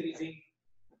increasing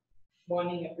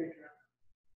morning epidural.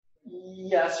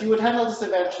 Yes, you would handle this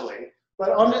eventually.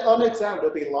 But on the exam,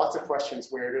 there'll be lots of questions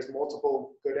where there's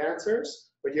multiple good answers,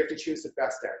 but you have to choose the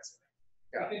best answer.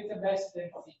 Yeah. If it's the best,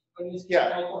 then always Yeah.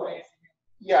 hypoglycemia.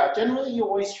 Yeah, generally you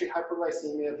always treat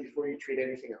hypoglycemia before you treat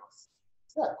anything else.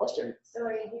 Yeah, question.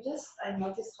 Sorry, I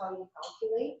noticed how you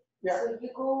calculate. Yeah. So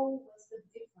you go, what's the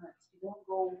difference? You don't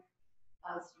go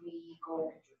as we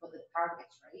go for the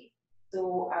targets, right?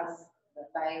 So as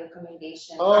by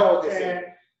recommendation Oh, after,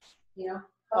 okay. you know,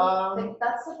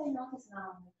 that's what I noticed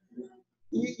now.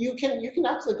 You can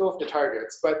absolutely go for the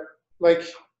targets, but like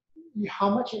how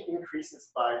much it increases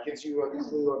by gives you a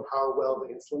clue on how well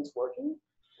the insulin's working.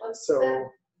 What's So the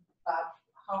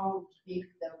how big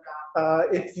the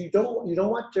gap? if you don't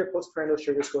want their postprandial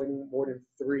sugars going more than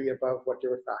 3 above what they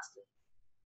were fasting.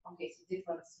 Okay, so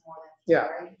difference more than Yeah,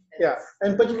 right? yeah,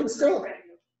 but you can still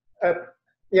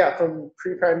yeah, from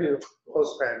pre-prandial to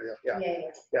postprandial. Yeah.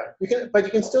 Yeah. But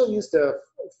you can still use the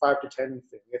 5 to 10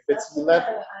 thing if it's That's what left.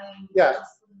 I'm Yeah.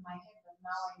 just put in my head, but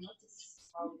now I notice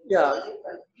how Yeah.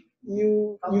 different.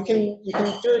 You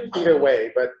can do it either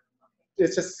way, but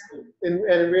it's just in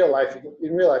real life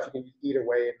you can either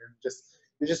way, and then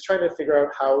you're just trying to figure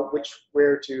out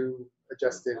where to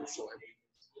adjust the insulin.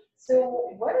 So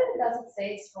what does it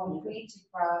say is from pre to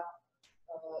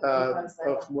difference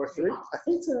level? Of more 3, I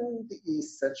think it's in the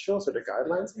essentials or the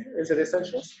guidelines here. Is it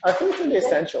essentials? I think it's in the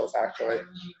essentials actually.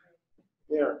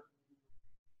 Yeah.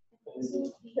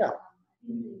 Yeah.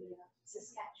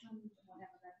 Saskatchewan,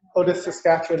 whatever that Oh, the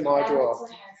Saskatchewan That module. also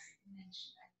has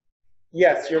mentioned.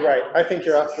 Yes, you're right. I think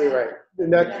you're absolutely right.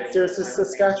 And there's the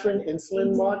Saskatchewan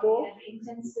insulin module.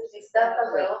 Is that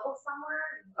available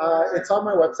somewhere? It's on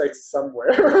my website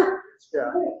somewhere.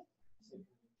 Yeah.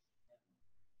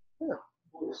 Yeah.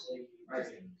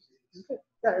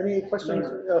 Yeah. Any questions?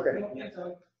 Okay.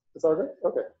 It's all good?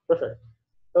 Okay, perfect.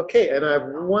 Okay, and I have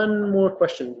one more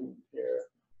question here.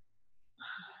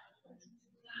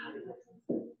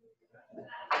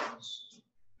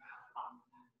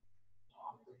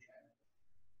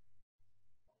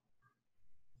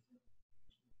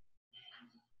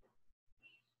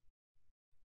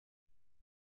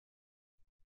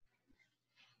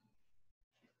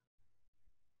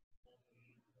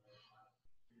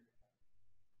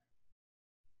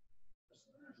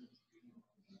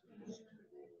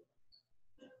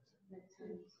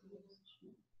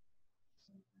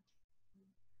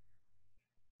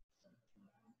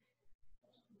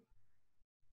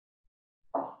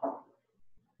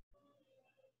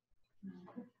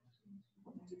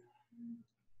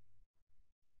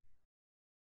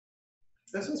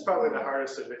 This was probably the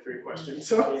hardest of the 3 questions.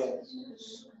 So.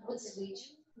 What's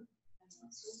which?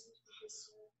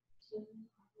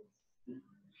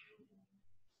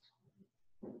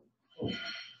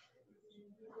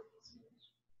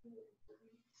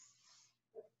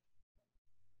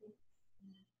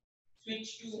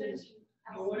 Switch to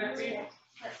lower rapid.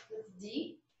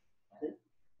 D.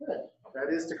 Good. That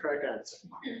is the correct answer.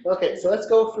 Okay, so let's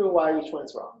go through why each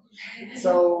one's wrong.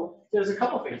 So there's a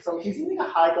couple things. So he's eating a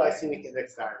high glycemic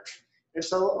index diet. And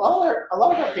so a lot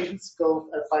of our patients go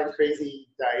and find crazy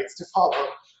diets to follow.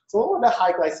 So what would a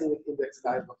high glycemic index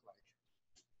diet look like?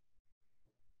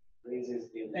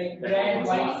 Like bread,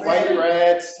 White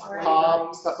bread,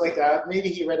 pop, stuff like that. Maybe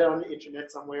he read it on the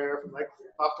internet somewhere from like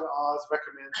Dr. Oz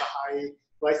recommends a high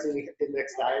glycemic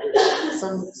index diet or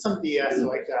some BS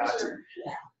like that.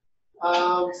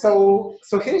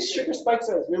 So his sugar spikes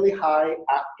are really high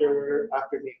after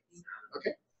meals.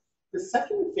 Okay. The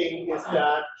second thing is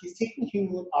that he's taking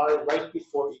Humulin R right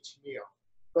before each meal,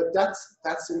 but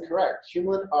that's incorrect.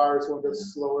 Humulin R is one of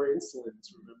those slower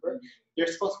insulins. Remember, they're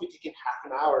supposed to be taken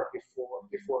half an hour before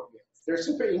meals. They're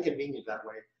super inconvenient that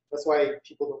way. That's why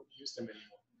people don't use them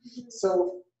anymore.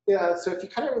 So yeah, so if you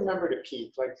kind of remember the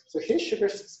peak, so his sugar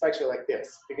spikes are like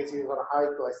this because he was on a high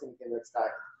glycemic index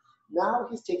diet. Now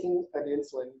he's taking an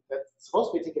insulin that's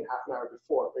supposed to be taken half an hour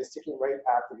before, but he's taking right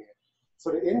after meal.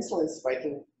 So the insulin is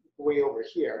spiking way over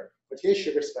here, but his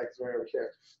sugar spikes way over here.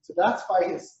 So that's why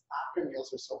his after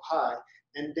meals are so high,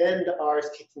 and then the R is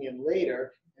kicking in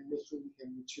later and making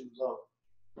him too low.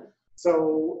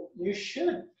 So you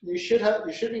should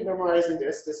be memorizing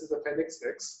this. This is Appendix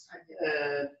 6,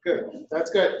 and good. That's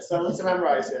good. Someone's to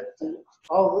memorize it.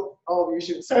 All of you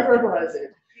should start memorizing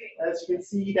it. As you can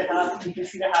see the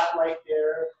half-life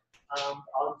there.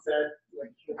 Onset,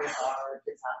 like human R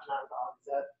takes half an hour to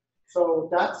onset. So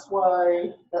that's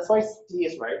why D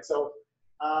is right. So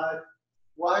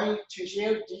why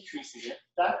TGA decreasing it?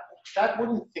 That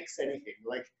wouldn't fix anything.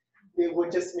 Like it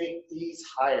would just make these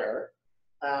higher,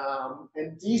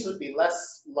 and these would be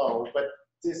less low, but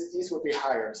these would be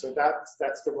higher. So that's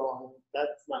not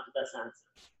the best answer.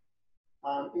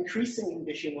 Increasing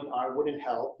indication-1R wouldn't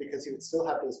help because you would still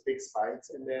have those big spikes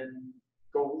and then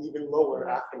go even lower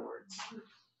afterwards.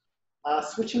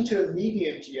 Switching to a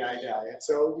medium GI diet.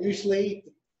 So usually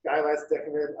guidelines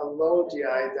recommend a low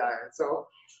GI diet. So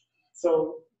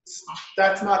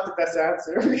that's not the best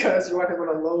answer because you want him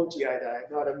on a low GI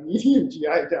diet, not a medium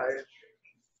GI diet.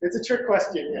 It's a trick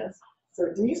question, yes.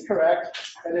 So D is correct,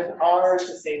 and then R is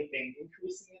the same thing.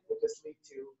 Increasing it will just lead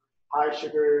to high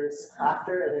sugars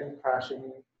after and then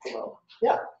crashing below.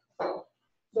 Yeah. So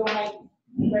my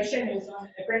question is on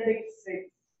appendix 6.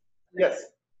 Yes.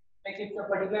 Like if a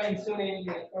particular insulin,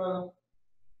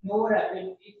 no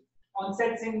rapid, it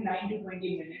onsets in 9 to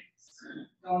 20 minutes,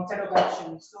 the onset of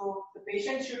action. So the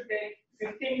patient should take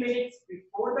 15 minutes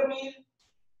before the meal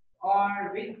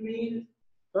or with meal.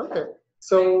 Okay.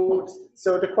 So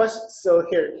the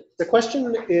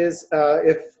question is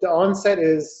if the onset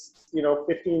is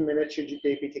 15 minutes, should you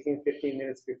be taking 15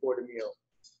 minutes before the meal?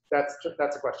 That's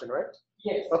a question, right?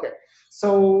 Yes. Okay.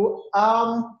 So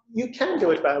you can do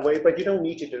it that way, but you don't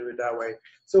need to do it that way.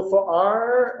 So for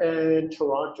R and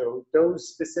Toronto, those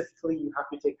specifically you have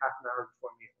to take half an hour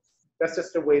before meals. That's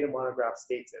just the way the monograph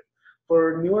states it.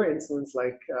 For newer insulins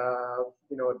like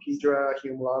Apidra,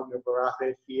 Humalog,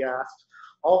 Novorapid, Fiasp,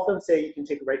 all of them say you can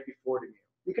take it right before the meal.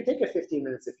 You can take it 15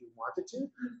 minutes if you wanted to,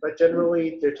 but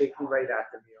generally they're taking right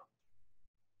at the meal.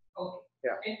 Okay.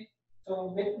 Yeah. And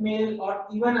so with meal or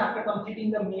even after completing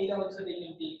the meal also they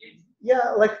can take it.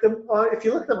 Yeah, like if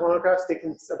you look at the monographs, they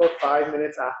can about 5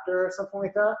 minutes after or something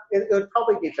like that. It would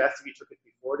probably be best if you took it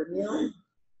before the meal,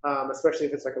 especially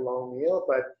if it's like a long meal.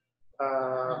 But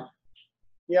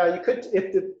yeah, you could,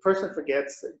 if the person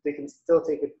forgets, they can still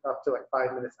take it up to like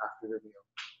 5 minutes after the meal.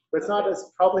 But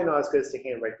it's probably not as good as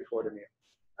taking it right before the meal.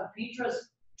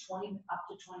 Apidra's up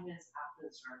to 20 minutes after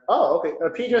the start. Oh, okay.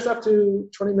 Apidra's up to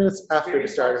 20 minutes after the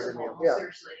start of the meal. Yeah.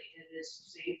 Seriously, it is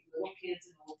safe. Little kids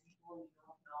and old people, you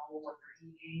don't know what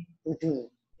they're eating. Mm-hmm.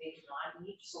 They do not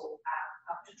eat. So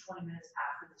up to 20 minutes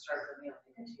after the start of the meal,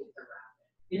 they can take the rapid.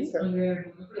 It's Okay. on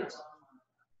the It's on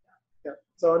Yeah.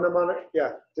 So on the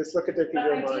just look at the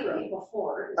Apidra But monograph. ideally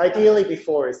before. Ideally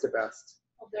before is the best.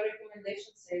 The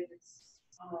recommendation says it's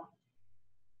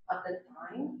at the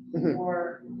time Mhm.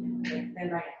 or then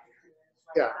right after 2 minutes.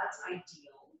 Right? Yeah. That's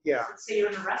ideal. Yeah. Let's say you're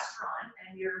in a restaurant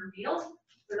and your meal,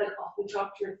 they're like, oh, we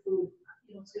dropped your food.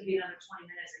 It's going to be another 20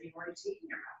 minutes and you've already taken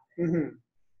your rapid. Mm-hmm.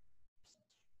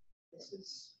 This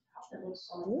is how it looks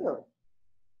on.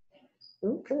 Yeah.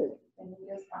 Okay. And you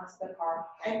just ask the car.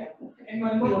 And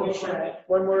one more question.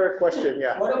 One more question.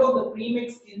 Yeah. What about the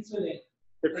premixed insulin?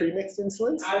 The premixed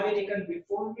insulins. Are they taken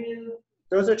before meal?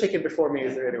 Those are taken before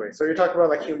meals anyway. So you're talking about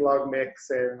like Humalog mix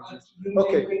and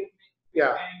okay.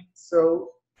 Yeah.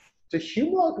 So the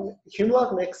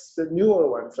Humalog mix, the newer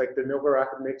ones like the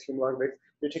Novorapid mix, Humalog mix,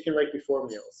 they're taken right before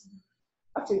meals.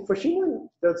 Actually, for human,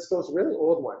 those really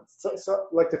old ones. So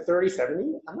like the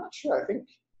 3070, I'm not sure. I think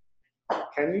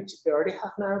can you already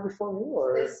half an hour before meal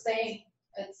or? The same.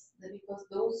 It's because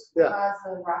those Yeah. has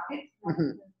a rapid,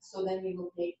 Mhm. so then you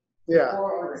will take Yeah.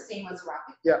 or the same as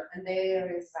rapid. Yeah. And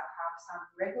there is have some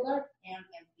regular and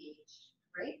MPH,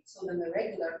 right? So then the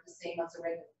regular the same as the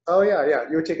regular. Oh yeah, yeah.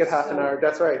 You would take it half an So- hour.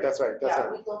 That's right. That's right. That's Yeah,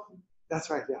 right. we don't. That's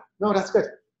right. Yeah. No, that's good.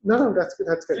 No, that's good.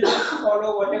 That's So good. just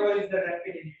follow whatever is the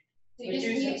rapid in it. So you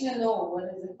just need to know what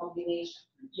is the combination.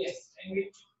 Yes, and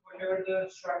whatever the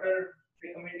shorter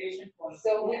recommendation for.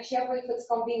 So whichever if it's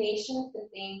combination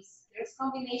contains, there's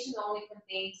combination only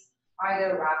contains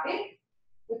either rapid.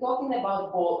 We're talking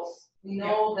about bolus. We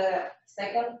know the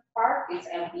second part is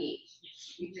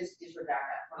MPH. We just disregard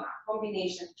that for now.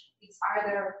 Combination, it's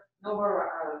either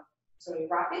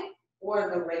rapid or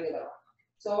the regular one.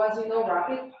 So as you know,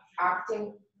 rapid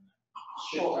acting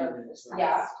shorter,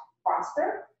 yeah,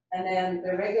 faster, and then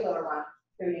the regular one,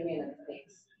 30 minutes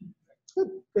takes.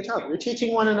 Good job. You're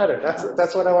teaching one another.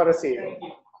 That's what I want to see. Thank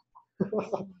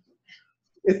you.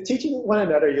 It's teaching one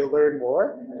another, you'll learn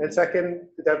more. And second,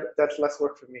 that's less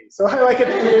work for me. So I like it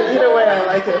either way. I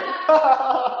like it.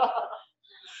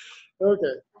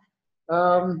 Okay.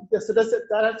 Yeah, so does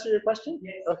that answer your question?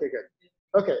 Yes. Okay, good.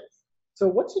 Okay. So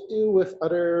what to do with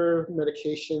other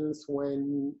medications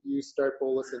when you start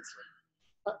bolus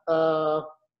insulin?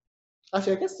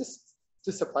 Actually, I guess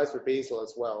this applies for basal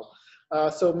as well.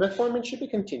 So metformin should be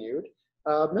continued.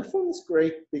 Metformin is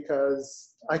great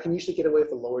because I can usually get away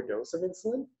with a lower dose of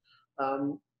insulin.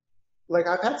 Like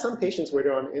I've had some patients where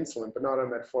they're on insulin, but not on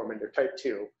metformin, they're type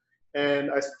 2. And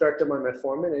I start them on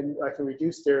metformin and I can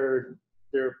reduce their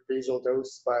basal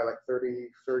dose by like 30%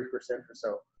 or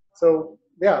so. So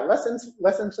yeah, less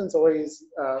insulin is always,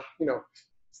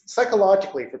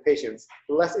 psychologically for patients,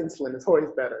 less insulin is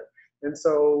always better. And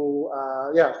so,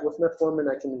 yeah, with metformin,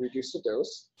 I can reduce the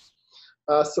dose.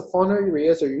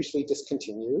 Sulfonylureas are usually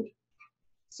discontinued.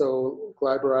 So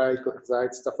glyburide,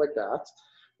 glucoside, stuff like that.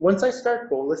 Once I start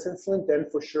bolus insulin, then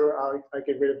for sure I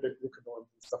get rid of the glucagon and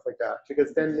stuff like that,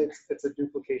 because then it's a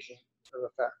duplication of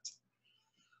effect.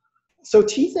 So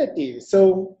TZD,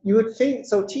 so you would think,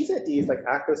 so TZDs like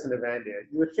Actos and Avandia,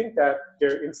 you would think that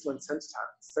they're insulin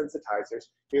sensitizers,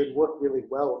 they would work really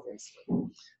well with insulin.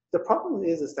 The problem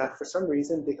is that for some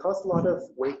reason, they cause a lot of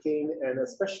waking and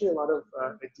especially a lot of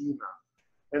edema.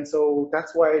 And so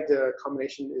that's why the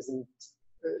combination isn't,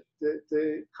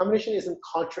 the combination isn't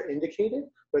contraindicated,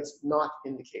 but it's not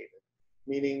indicated,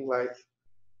 meaning like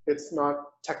it's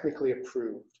not technically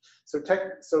approved.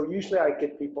 So usually I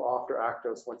get people off their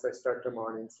Actos once I start them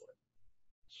on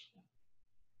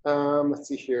insulin. Let's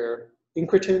see here.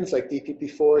 Incretins like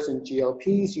DPP4s and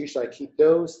GLPs, usually I keep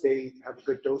those. They have a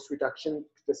good dose reduction,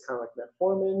 just kind of like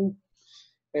metformin.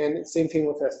 And same thing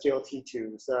with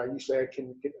SGLT2s. Usually I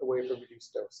can get away with a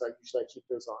reduced dose. So usually I keep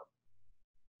those on.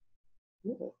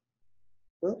 Yeah.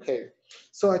 Okay,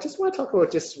 so I just want to talk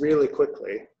about this really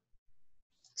quickly.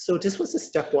 So this was a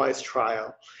stepwise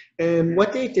trial. And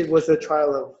what they did was a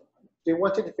trial of, they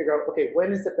wanted to figure out, okay,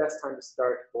 when is the best time to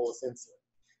start bolus insulin?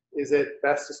 Is it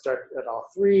best to start at all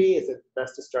three? Is it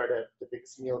best to start at the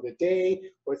biggest meal of the day?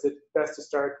 Or is it best to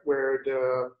start where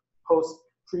the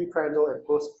preprandial and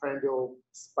postprandial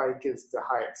spike is the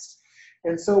highest?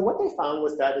 And so what they found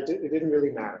was that it didn't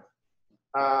really matter.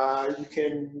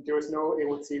 There was no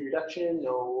A1C reduction,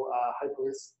 no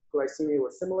hypoglycemia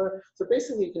was similar. So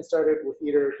basically you can start it with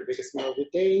either the biggest meal of the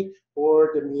day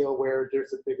or the meal where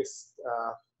there's the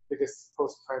biggest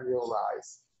postprandial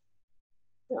rise.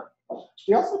 Yeah.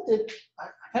 They also did, I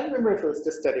can't remember if it was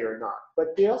this study or not,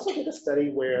 but they also did a study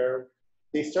where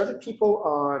they started people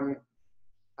on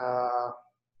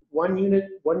 1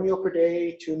 meal per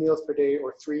day, 2 meals per day,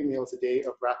 or 3 meals a day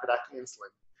of rapid-acting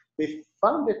insulin. They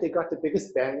found that they got the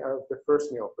biggest bang out of the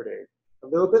first meal per day, a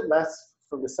little bit less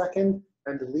from the second,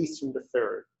 and the least from the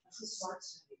third.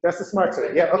 That's the smart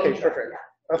study. Yeah, okay, perfect.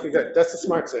 Okay, good. That's the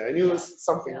smart study. I knew it was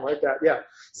something like that. Yeah.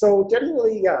 So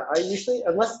generally, yeah, I usually,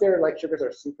 unless their like sugars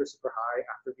are super, super high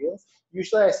after meals,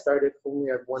 usually I start it only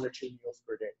at 1 or 2 meals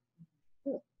per day.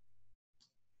 Yeah.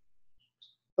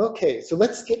 Okay, so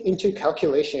let's get into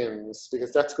calculations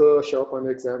because that's going to show up on the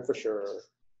exam for sure.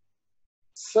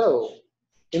 So,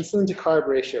 insulin to carb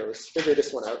ratios, figure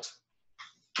this one out.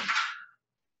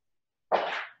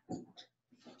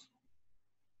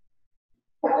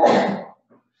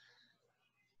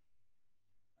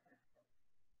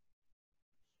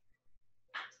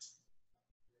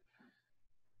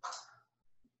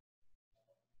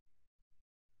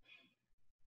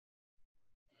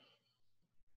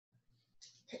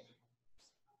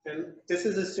 And this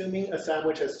is assuming a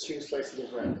sandwich has 2 slices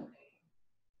of bread.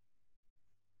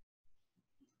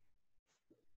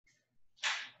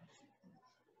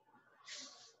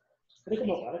 Can I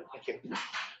come up on it? Thank you.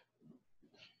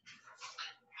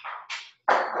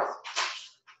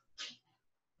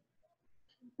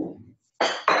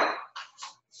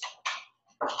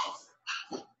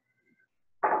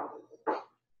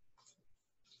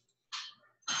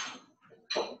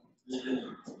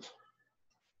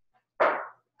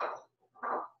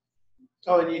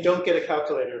 Oh, and you don't get a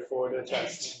calculator for the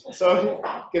test. So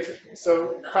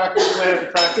practice, you might have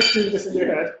to practice doing this in your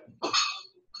head.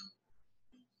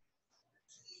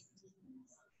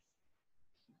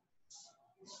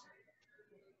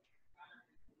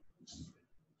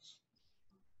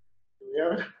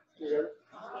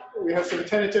 We have some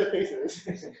tentative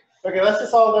faces. Okay, let's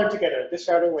just all learn together. Just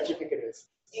shout out what you think it is.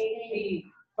 Okay,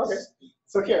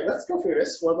 so here, let's go through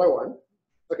this one by one.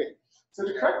 Okay, so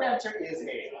the correct answer is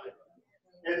A.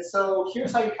 And so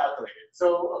here's how you calculate it.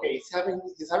 So, okay, he's having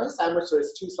a sandwich, so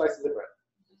it's 2 slices of bread.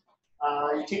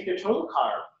 You take the total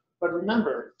carb, but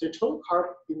remember, the total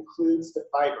carb includes the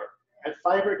fiber, and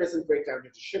fiber doesn't break down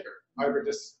into sugar. Fiber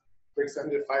just breaks down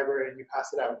into fiber and you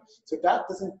pass it out. So that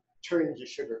doesn't turn into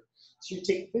sugar. So you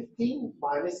take 15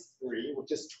 minus 3,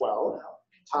 which is 12,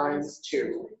 times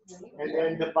 2, and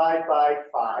then divide by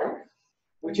 5,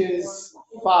 which is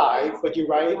 5, but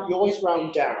you always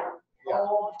round down. Yeah,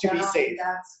 to be safe.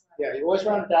 Yeah, you always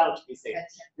round down to be safe.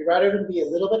 You'd rather than be a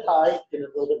little bit high than a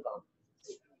little bit low.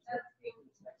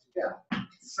 Yeah.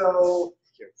 So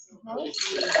here.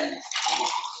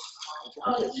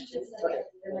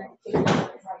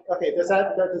 Okay, does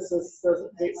this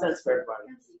make sense for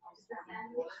everybody?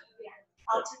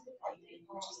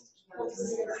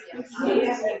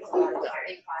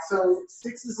 So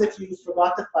 6 is if you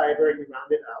forgot the fiber and you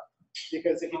round it up.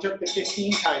 Because if you took the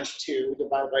 15 times 2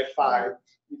 divided by 5,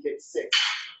 you get 6.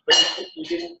 but you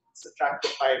didn't subtract the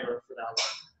fiber for that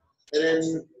one. And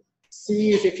then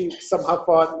C is if you somehow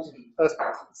got,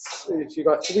 if you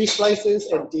got 3 slices,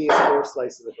 and D is 4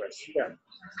 slices of bread. Yeah.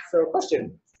 So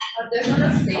question. Are they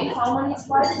gonna say how many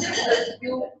slices? Because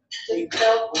you just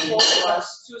tell 4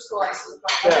 plus 2 slices,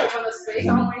 but are they gonna say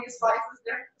how many slices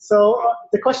there? So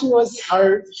the question was,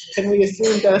 can we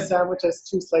assume that a sandwich has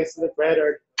 2 slices of bread,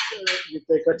 or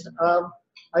they got?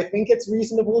 I think it's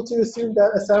reasonable to assume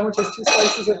that a sandwich has 2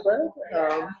 slices of bread.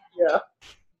 Yeah.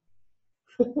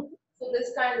 So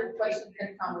this kind of question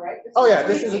can come, right? Oh yeah,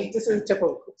 this is a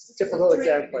typical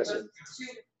exam question.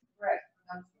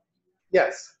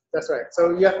 Yes, that's right.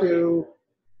 So you have to,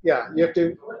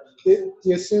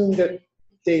 you assume that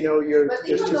they know But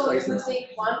there's 2 even though if you slices. take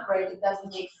 1 bread, it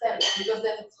doesn't make sense because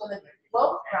then it's gonna be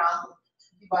 12 grams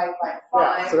divided by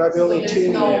 5. Yeah, so that'd be only there's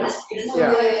 2 no- units.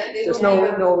 Yeah, they there's will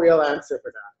never- no real answer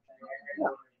for that.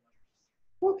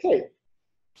 Yeah. Okay.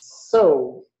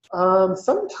 So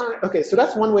okay, so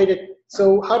that's one way to.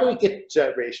 So how do we get to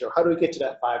that ratio? How do we get to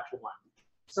that 5:1?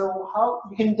 So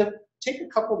you can take a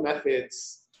couple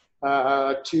methods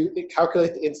to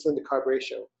calculate the insulin to carb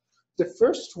ratio. The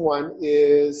first one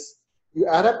is you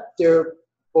add up their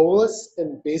bolus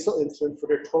and basal insulin for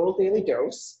their total daily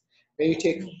dose, and you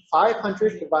take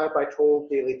 500 divided by total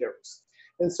daily dose.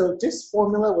 And so this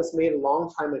formula was made a long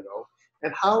time ago,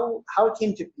 and how it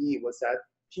came to be was that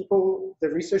the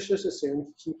researchers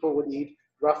assumed people would eat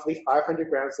roughly 500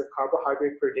 grams of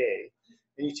carbohydrate per day,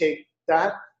 and you take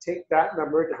that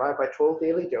number divided by total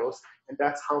daily dose, and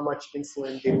that's how much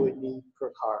insulin they would need per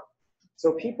carb.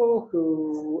 So people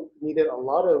who needed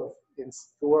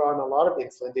who were on a lot of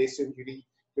insulin, they assumed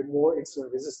you're more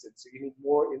insulin resistant, so you need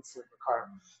more insulin per carb.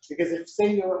 Because if say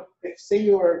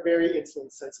you're very insulin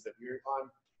sensitive, you're on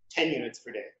 10 units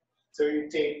per day, so you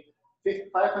take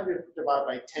 500 divided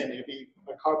by 10, it'd be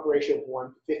a carb ratio of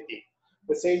 1 to 50.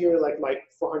 But say you're like my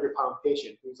 400-pound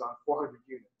patient who's on 400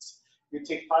 units. You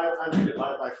take 500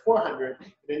 divided by 400,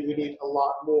 and then you need a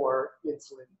lot more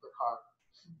insulin per carb.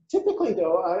 Typically,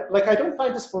 though, I don't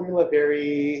find this formula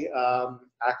very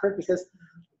accurate because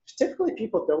typically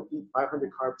people don't eat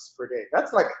 500 carbs per day.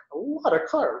 That's like a lot of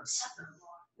carbs.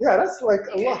 Yeah, that's like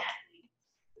a lot.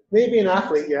 Maybe an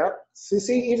athlete, yeah. So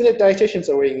see, even the dietitians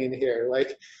are weighing in here.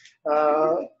 Like,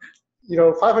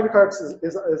 500 carbs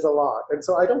is a lot. And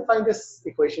so I don't find this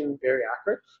equation very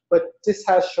accurate, but this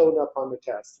has shown up on the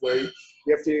test where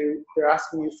they're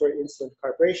asking you for insulin to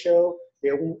carb ratio.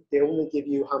 They only give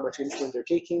you how much insulin they're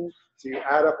taking. So you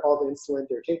add up all the insulin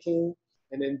they're taking,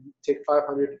 and then take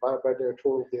 500 divided by their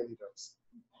total daily dose.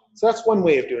 So that's one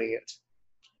way of doing it.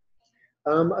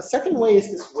 A second way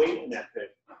is this weight method.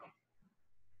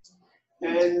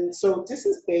 And so this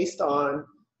is based on,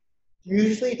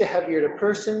 usually the heavier the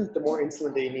person, the more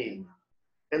insulin they need.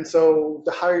 And so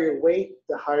the higher your weight,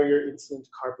 the higher your insulin to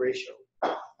carb ratio.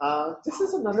 This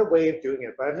is another way of doing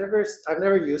it, but I've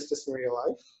never used this in real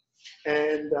life.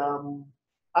 And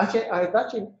I've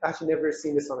actually never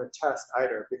seen this on a test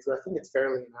either, because I think it's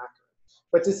fairly inaccurate.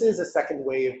 But this is a second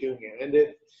way of doing it. And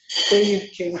if say you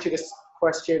came to this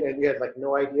question and you had like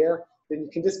no idea, then you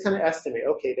can just kind of estimate,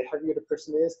 okay, the heavier the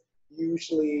person is,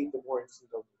 usually the more insulin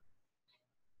they'll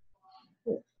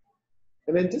need.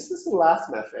 And then this is the last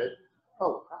method.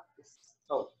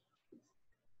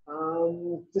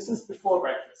 This is before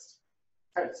breakfast.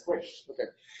 Kind of squished. Okay.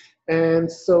 And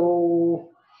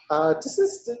so this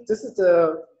is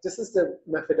the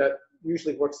method that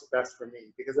usually works the best for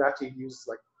me because it actually uses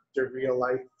like the real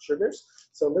life sugars.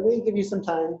 So let me give you some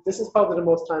time. This is probably the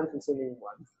most time consuming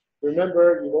one.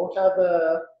 Remember, you won't have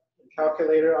a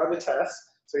calculator on the test,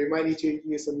 so you might need to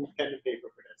use some pen and paper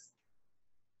for this.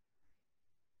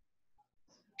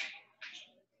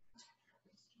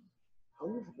 How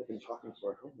long have I been talking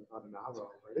for? Oh my God, an hour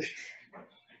already.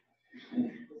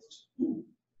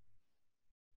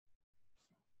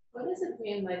 What does it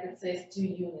mean, like it says 2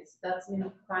 units? That's mean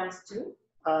times 2?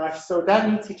 So that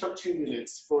means he took 2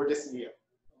 units for this meal.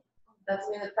 That's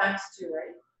mean times 2,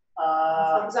 right?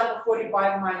 For example,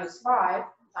 45 minus 5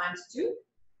 times 2.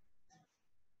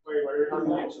 Wait, what are you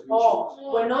talking about?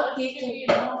 Oh, we're not taking,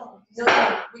 no,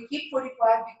 we keep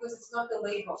 45 because it's not the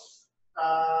label.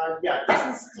 Yeah,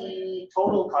 this is the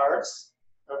total carbs,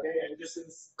 okay, and this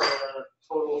is the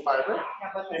total fiber,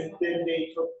 and then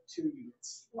they took 2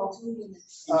 units. Oh, 2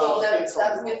 units. So that's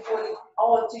mean 40,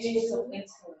 2 units of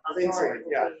insulin. Of insulin,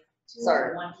 yeah.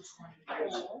 Sorry.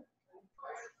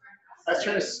 I was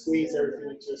trying to squeeze everything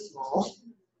into small.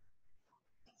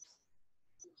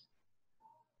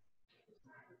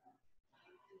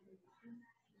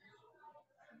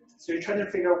 So you're trying to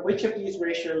figure out which of these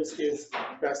ratios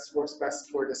works best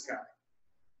for this guy.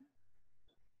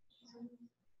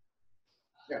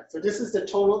 Yeah, so this is the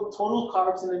total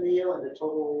carbs in the meal and the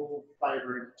total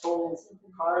fiber, total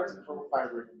carbs and total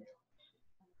fiber in the meal.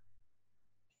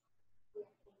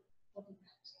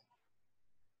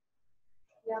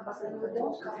 Yeah, but then we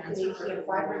don't calculate here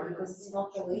fiber because it's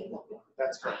not the label.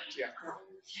 That's correct, yeah.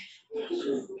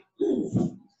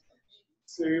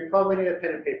 So you probably need a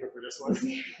pen and paper for this one.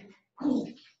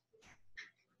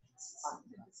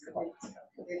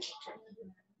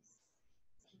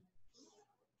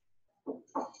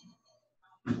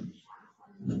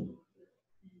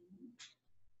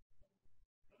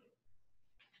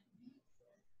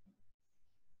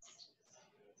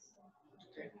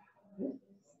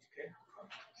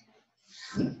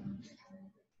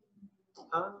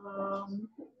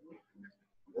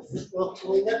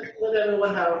 We'll let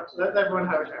everyone have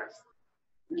a chance.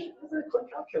 That's a quick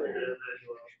calculator there,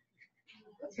 Joel.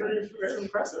 That's very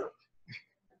impressive.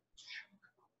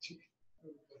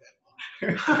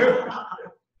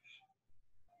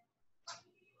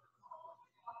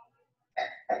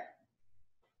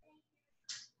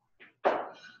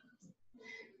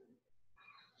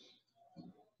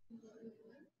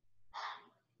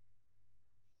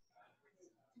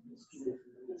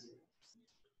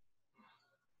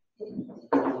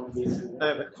 I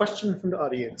have a question from the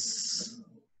audience.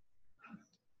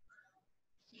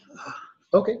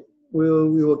 Okay, we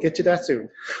will get to that soon.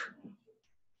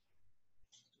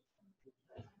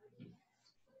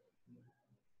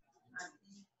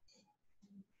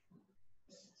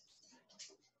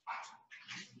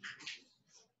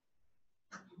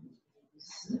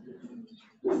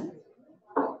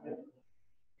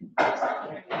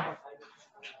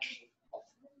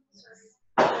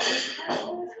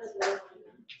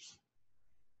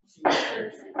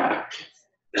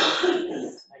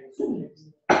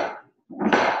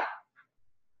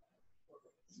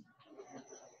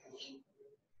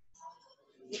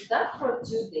 Is that for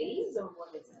 2 days or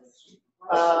what is it?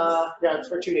 Yeah, it's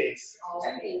for 2 days.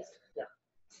 Okay. Yeah.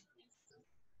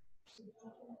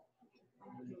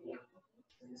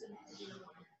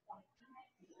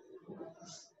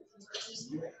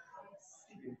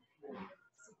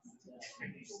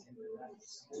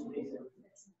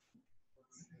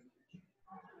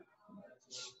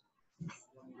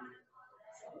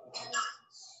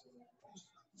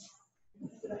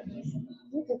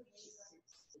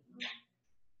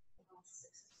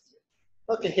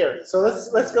 Okay, here. So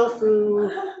let's go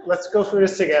through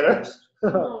this together.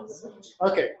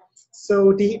 Okay.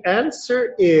 So the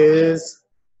answer is.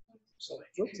 Sorry.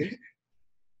 Whoopsie.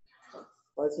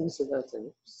 Why is it so that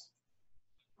thing?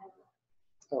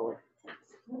 Oh wait.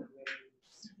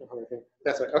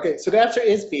 That's right. Okay. So the answer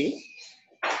is B.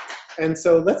 And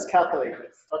so let's calculate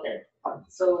this. Okay.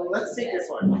 So let's take this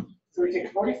one. So we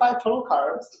take 45 total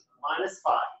carbs minus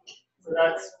 5. So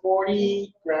that's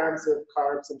 40 grams of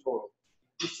carbs in total.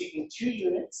 He's taking 2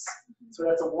 units, so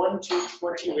that's a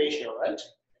 1:20 ratio, right?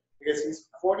 Because he's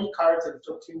 40 carbs and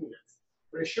took 2 units.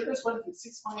 But his sugars went from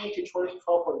 6.8 to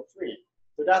 12.3,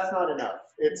 so that's not enough.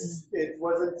 It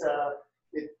wasn't the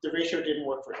ratio didn't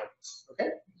work for him.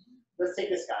 Okay, let's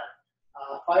take this guy,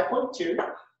 5.2,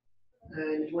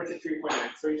 and he went to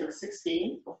 3.9. So he took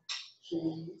 16.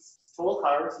 He's total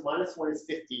carbs minus 1 is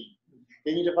 15.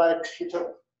 Then you divide. He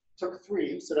took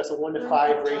 3, so that's a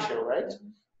 1:5 ratio, right?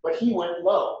 But he went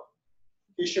low.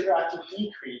 His sugar actually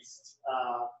decreased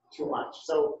too much.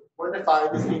 So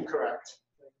 1:5 is incorrect.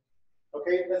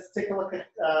 Okay, let's take a look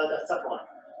at that second one.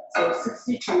 So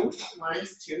 62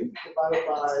 minus 2 divided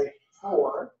by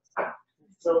 4.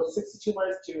 So 62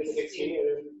 minus 2 is 60,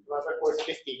 and divided by 4 is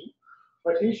 15.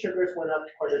 But his sugars went up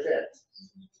quite a bit,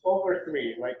 over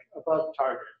 3, like above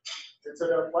target. And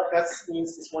so what that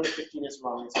means is 1 to 15 is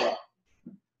wrong as well.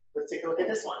 Let's take a look at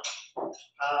this one.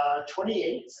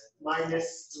 28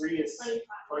 minus 3 is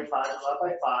 25. Divided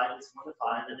by 5 is 1 to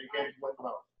 5, and again went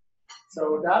low.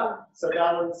 So 1 to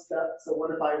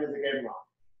 5 is again wrong.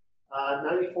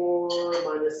 94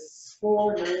 minus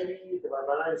 4, 90 divided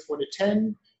by 9 is 1 to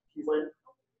 10. He went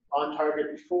on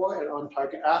target before and on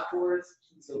target afterwards.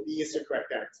 So B is the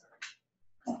correct answer.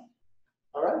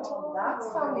 All right. That's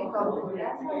how we calculate.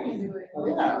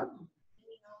 Yeah.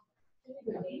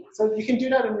 So you can do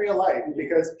that in real life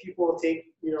because people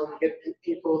take, get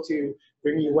people to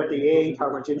bring you what they ate, how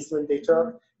much insulin they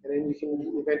took, and then you can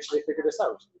eventually figure this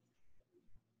out.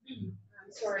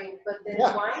 I'm sorry, but then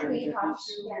Yeah. why we have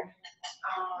to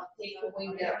take away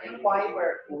the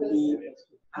fiber?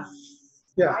 Because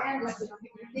Yeah. I understand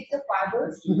if you take the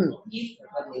fibers, Mhm.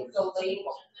 it's the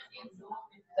label,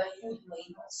 the food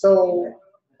label. So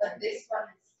But this one is.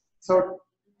 So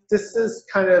this is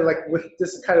kind of like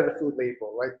this is kind of the food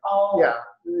label, like Oh. yeah,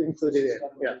 included in,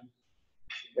 yeah.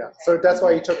 Yeah. So that's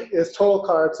why you took it's total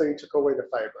carbs, so you took away the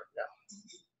fiber. Yeah.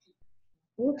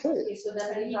 Okay. Okay, so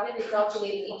then we have to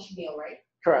calculate each meal, right?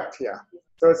 Correct. Yeah.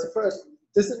 So it's the first.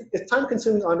 It's time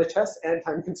consuming on the test and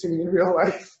time consuming in real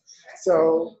life.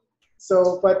 So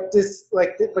but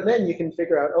then you can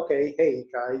figure out, okay, hey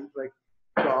guy, like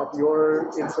Bob,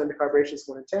 your insulin to carb ratio is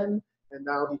 1 to 10, and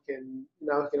now he can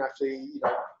actually,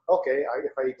 okay,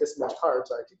 if I eat this much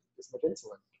carbs, I take this much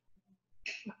insulin.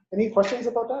 Any questions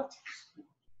about that?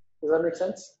 Does that make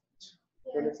sense?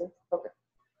 Does that make sense? Okay.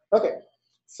 Okay.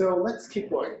 So let's keep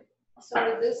going.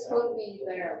 So this will be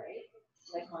there, right?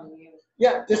 Like on you.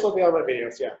 Yeah, this will be on my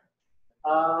videos. Yeah.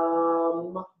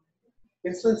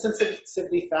 Insulin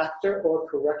sensitivity factor or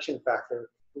correction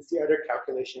factor is the other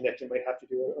calculation that you might have to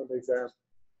do on the exam.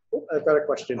 Oh, I've got a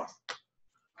question.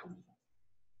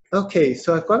 Okay,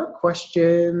 so I've got a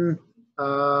question.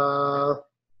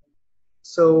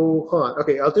 So hold on.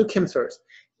 Okay, I'll do Kim's first.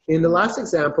 In the last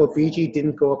example, BG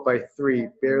didn't go up by 3,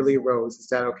 barely rose. Is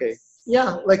that okay?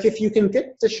 Yeah, like if you can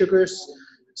get the sugars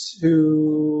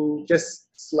to just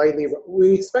slightly,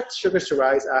 we expect sugars to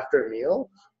rise after a meal,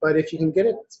 but if you can get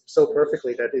it so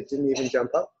perfectly that it didn't even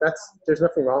jump up, there's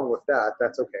nothing wrong with that.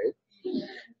 That's okay.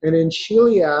 And then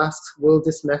Sheely asks, will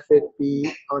this method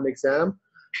be on exam?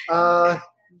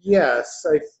 Yes,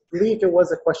 I believe there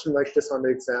was a question like this on the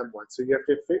exam once. So you have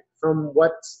to, from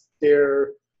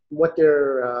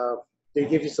they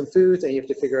give you some foods and you have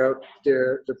to figure out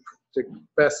the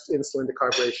best insulin to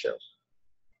carb ratio.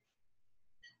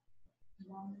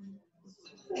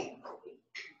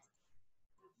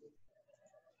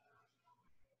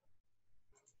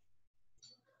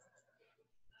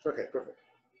 Okay, perfect.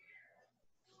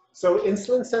 So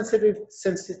insulin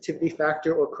sensitivity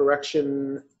factor or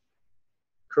correction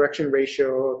ratio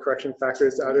or correction factor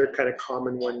is the other kind of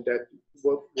common one that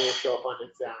will show up on the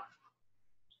exam,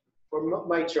 or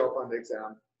might show up on the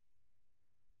exam.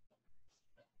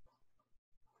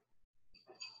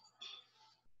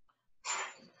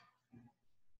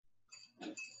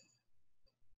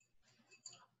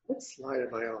 What slide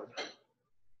am I on?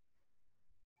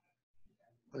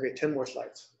 Okay, 10 more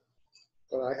slides.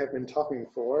 But I have been talking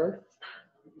for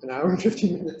an hour and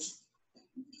 15 minutes.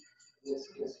 Yes,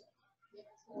 yes.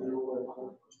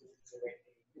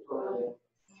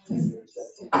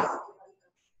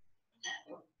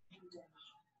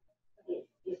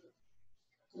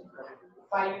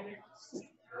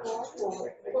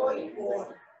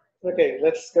 Okay,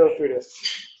 let's go through this.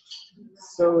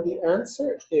 So the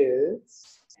answer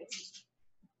is,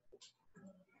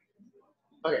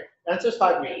 okay, answer is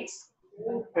 5 minutes.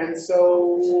 And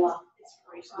so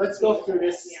let's go through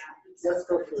this. Let's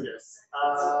go through this.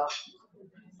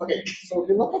 Okay, so if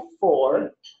you look at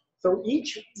 4, so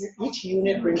each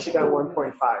unit brings you down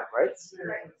 1.5, right?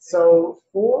 So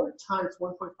 4 times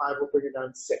 1.5 will bring you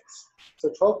down 6. So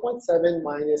 12.7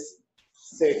 minus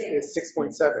 6 is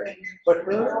 6.7. But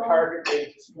her target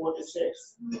range is 4 to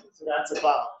 6, so that's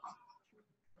above.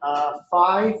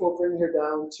 5 will bring her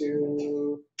down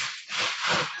to.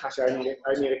 Actually,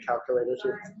 I need a calculator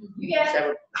too.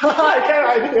 Yeah. I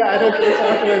don't need a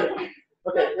calculator.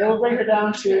 Okay, it will bring her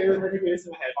down to, let me do this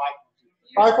in my head,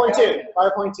 5.2,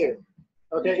 5.2.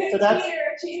 Okay, so that's,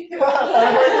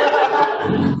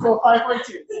 so 5.2,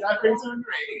 so that brings her in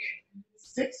range.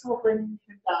 6 will bring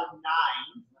it down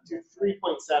 9 to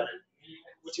 3.7,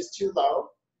 which is too low.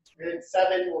 And then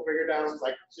 7 will bring her down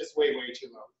like just way, way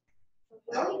too low.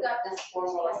 How you got this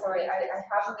formula? Sorry, I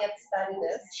haven't yet studied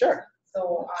this. Sure.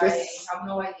 So I have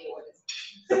no idea what it is.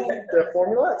 The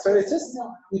formula, so it's just,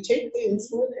 you take the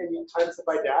insulin and you times it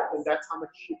by that, and that's how much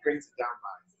it brings it down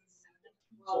by.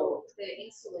 Well, the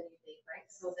insulin you take, right?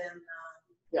 So then,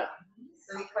 Yeah.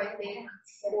 so if I take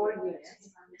 4 units.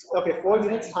 Okay, 4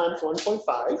 units times 1.5.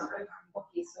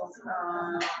 Okay, so,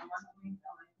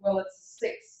 well, it's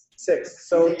 6. 6.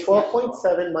 So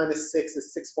 12.7 minus 6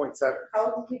 is 6.7. How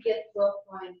did you get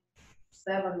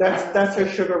 12.7? That's her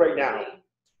sugar right now.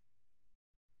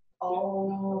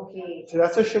 Oh, okay. So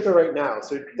that's her sugar right now.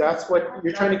 So that's what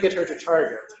you're trying to get her to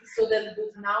target. So then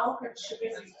now her sugar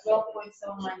is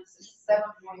 12.7 minus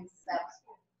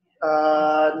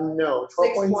 7.7. No,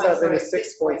 12.7 is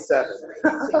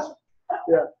 6.7.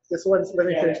 Yeah, this one's, let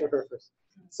me finish with her first.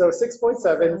 So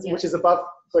 6.7, which is above,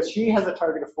 but she has a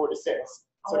target of 4 to 6.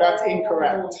 So that's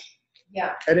incorrect.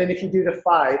 Yeah. And then if you do the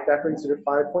 5, that brings you to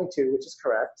 5.2, which is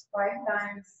correct. 5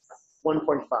 times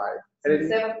 1.5. And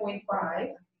then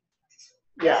 7.5.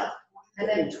 Yeah. And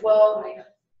then 12,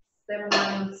 7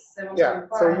 minus 7.5. Yeah,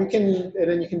 so you can, and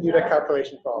then you can do that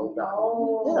calculation for all of that.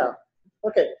 Oh. Yeah.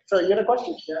 Okay, so you had a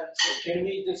question? Yeah, so can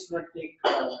we just not take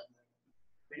middle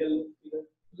figure,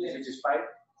 which is 5?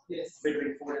 Yes.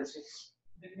 Between 4 and 6?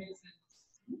 That makes sense.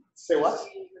 Say what?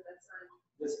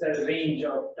 Just the range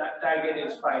of target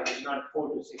is 5, not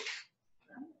 4 to 6.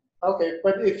 Okay,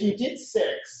 but if you did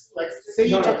 6, like say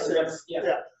you No, took no, 6,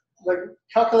 yeah. like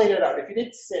calculate it out. If you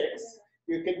did 6,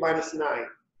 you get minus 9,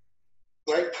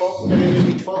 right? 12, and then it'd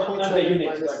be 12.7 Not the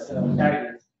units, minus but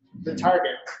target. the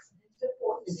target.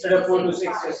 Instead of 4 to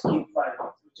 6, just keep 5,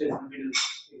 which is the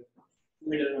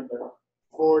middle number.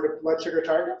 For the blood sugar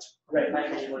target? Right.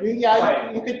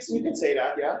 Yeah, you could say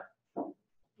that, yeah.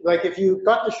 Like if you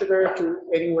got the sugar to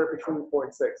anywhere between 4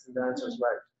 and 6, then the answer is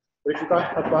right. But if you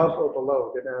got above or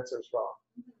below, then the answer is wrong.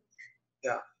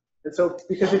 Yeah. And so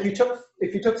because if you took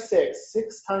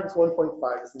 6 times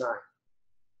 1.5 is 9.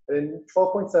 And then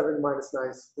 12.7 minus 9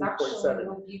 is 3.7. Actually,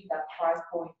 will give that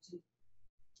 5.2.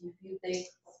 If you take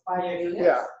 5 units,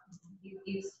 Yeah. it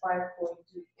gives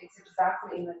 5.2. It's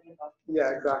exactly in the middle. Yeah,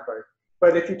 exactly.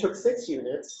 But if you took 6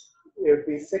 units, it would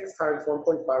be 6 times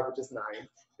 1.5, which is 9.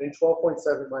 Then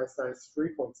 12.7 minus 9 is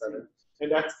 3.7.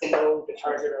 And that's below the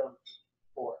target of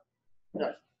 4.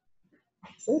 Yeah.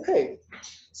 Okay.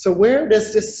 So where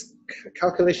does this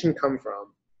calculation come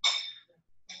from?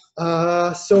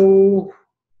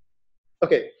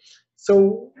 Okay.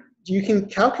 So you can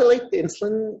calculate the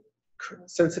insulin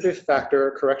sensitive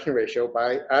factor correction ratio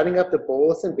by adding up the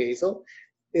bolus and basal.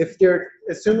 If they're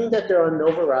assuming that they're on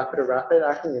NovaRapid or rapid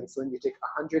acting insulin, you take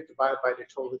 100 divided by the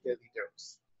total daily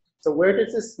dose. So where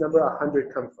does this number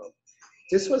 100 come from?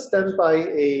 This was done by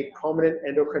a prominent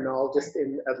endocrinologist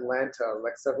in Atlanta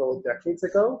like several decades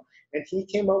ago, and he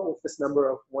came up with this number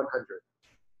of 100.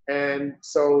 And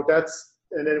so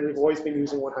and then we've always been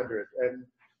using 100 and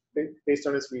based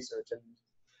on his research. And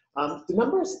the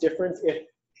number is different if,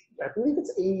 I believe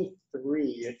it's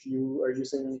 83 if you are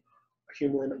using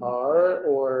Humulin R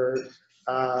or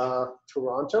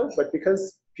Toronto, but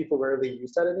because people rarely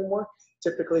use that anymore,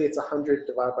 typically it's 100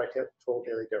 divided by total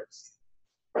daily dose.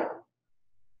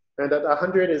 And that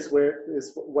 100 is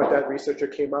what that researcher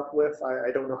came up with.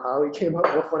 I don't know how he came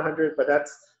up with 100, but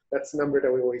that's the number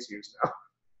that we always use now.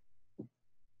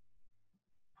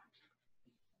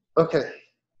 Okay.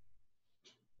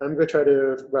 I'm going to try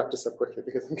to wrap this up quickly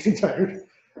because I'm getting tired.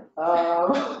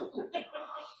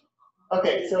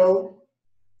 Okay,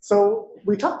 so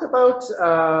we talked about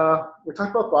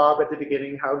Bob at the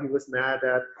beginning, how he was mad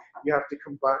that you have to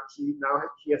combine. He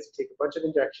has to take a bunch of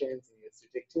injections. He has to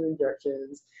take 2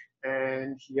 injections,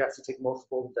 and he has to take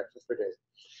multiple injections per day.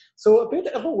 So a bit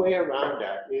of a way around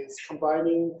that is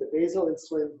combining the basal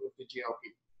insulin with the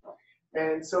GLP.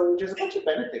 And so there's a bunch of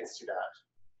benefits to that.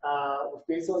 With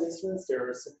basal insulins,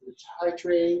 they're simple to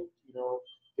titrate.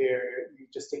 You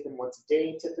just take them once a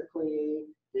day typically.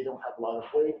 They don't have a lot of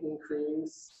weight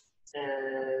increase.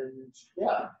 And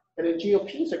yeah, and then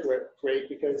GLPs are great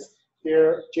because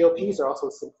GLPs are also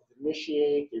simple to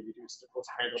initiate. They reduce the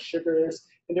postprandial sugars,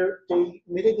 and they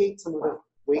mitigate some of the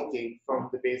weight gain from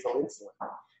the basal insulin.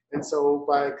 And so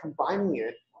by combining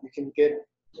it, you can get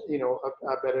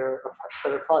a better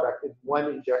product in 1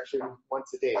 injection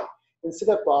once a day. Instead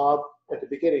of Bob at the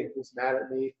beginning, who's mad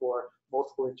at me for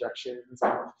multiple injections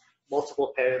and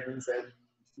multiple pens and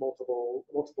multiple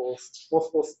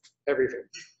everything.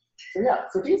 So yeah,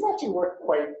 so these actually work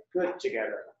quite good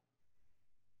together.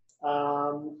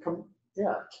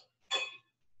 Yeah.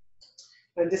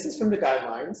 And this is from the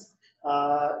guidelines.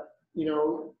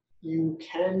 You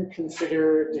can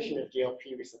consider addition of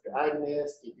GLP receptor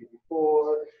agonist,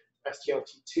 DPP4,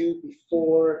 SGLT2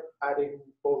 before adding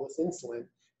bolus insulin,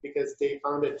 because they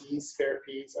found that these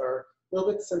therapies are a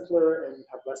little bit simpler and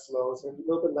have less lows and a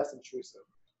little bit less intrusive.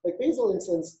 Like basal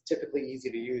insulin's typically easy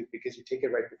to use because you take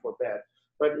it right before bed.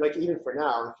 But like even for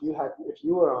now, if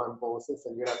you were on bolus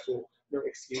insulin, you'd have to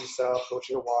excuse yourself, go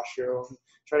to the washroom,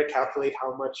 try to calculate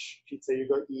how much pizza you're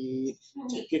going to eat,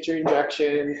 get your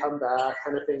injection, come back,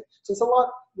 kind of thing. So it's a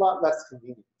lot less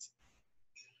convenient.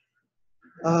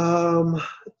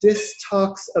 This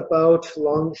talks about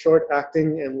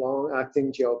short-acting and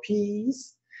long-acting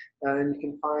GLPs, and you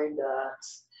can find that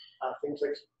things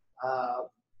like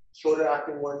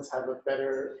shorter-acting ones have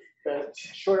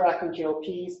shorter-acting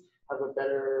GLPs have a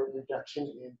better reduction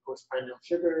in postprandial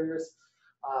sugars.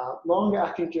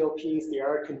 Long-acting GLPs, they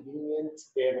are convenient.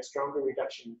 They have a stronger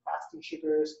reduction in fasting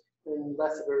sugars and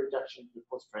less of a reduction in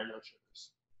postprandial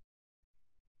sugars.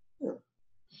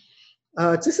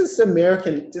 Yeah. This is the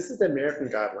American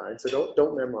guideline, so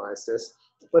don't memorize this.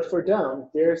 But for down,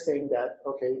 they're saying that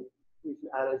okay, we can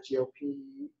add a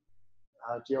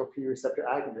GLP receptor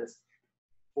agonist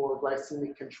for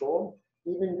glycemic control,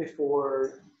 even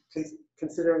before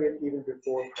considering it even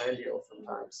before prandial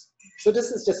sometimes. So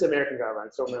this is just American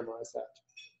guidelines, don't memorize that.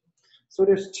 So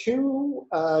there's 2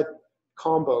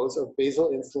 combos of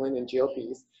basal insulin and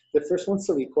GLPs. The first one's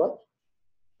Soliqua.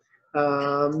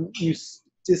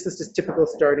 This is just typical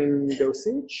starting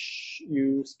dosage.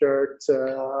 You start,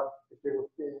 if you're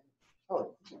looking,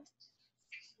 oh,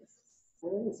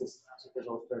 where is this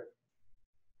typical start?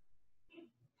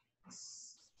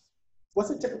 What's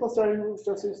a typical starting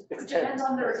dosage? It depends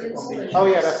on their insulin. Oh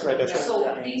yeah, that's right. That's right. So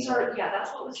Yeah. these are, yeah,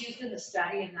 that's what was used in the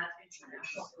study and that's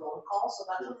international protocol. So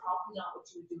that's probably not what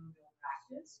you would do in real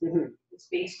practice. Mhm. It's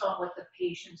based on what the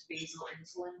patient's basal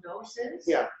insulin dose is.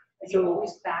 Yeah. And So- you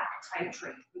always back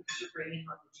titrate because you're bringing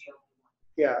on the GLP-1.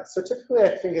 Yeah. So typically,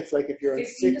 I think it's like if you're on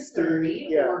 15 to 60, 30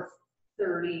 yeah, or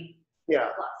 30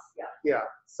 yeah, plus, yeah. yeah.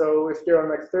 So if they're on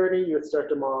like 30, you would start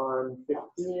them on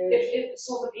 15-ish.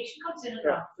 So the patient comes in at Yeah.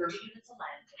 around 30 units of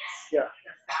lantus. Yeah.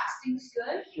 Their fasting's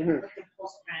good, Mhm. but their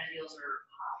postprandials are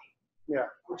high. Yeah.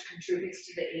 Which contributes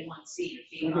to the A1C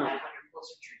being Mhm. high when you're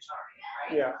closer to your target,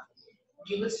 right? Yeah.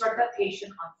 You would start that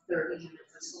patient on 30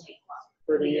 units of Soliqua.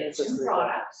 30 They get units of 2 Soliqua.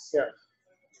 products. Yeah.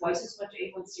 Twice as much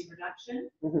A1C reduction.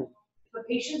 Mhm. If a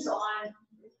patient's on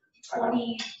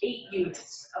 28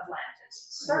 units of lantus,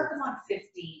 start them on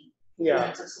 15 Yeah.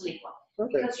 units of Soliqua.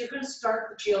 Okay. Because you're going to start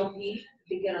the GLP,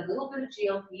 they get a little bit of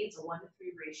GLP, it's a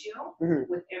 1-to-3 ratio Mhm.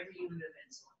 with every unit of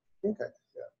insulin. Okay.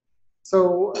 Yeah.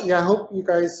 So yeah, I hope you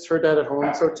guys heard that at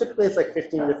home. So typically it's like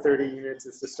 15 to 30 units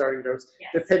is the starting dose,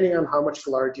 Yes. depending on how much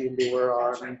glargine they were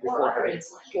on That's right. Or beforehand. other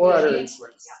insulin. Or other Yeah.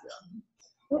 insulins.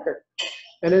 Yeah. Okay.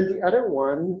 And then the other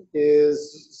one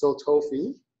is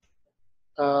Zoltofi.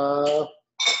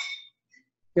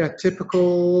 Yeah,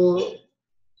 typical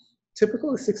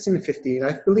is 16 to 15.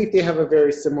 I believe they have a very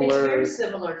It's similar. very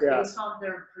similar, it's yeah. based on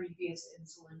their previous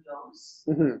insulin dose,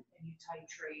 Mhm. and you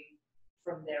titrate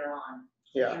from there on.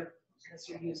 Yeah. Because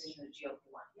you're using the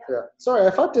GLP-1. Yeah. Yeah. Sorry, I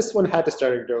thought this one had the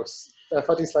starting dose. I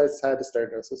thought these slides had the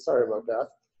starting dose, so sorry about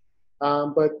that.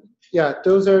 But yeah,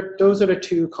 those are the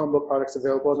 2 combo products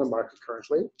available on the market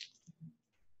currently.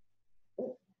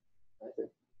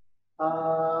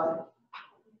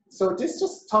 So this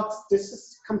just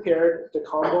compared the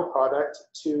combo product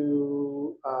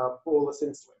to bolus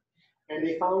insulin, and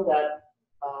they found that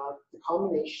the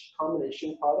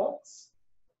combination products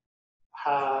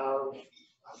have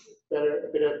a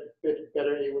bit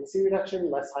better A1C reduction,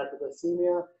 less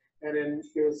hypoglycemia, and then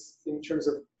it was in terms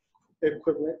of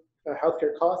equivalent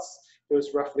healthcare costs, it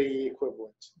was roughly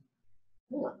equivalent.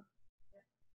 Yeah.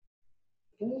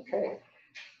 Okay.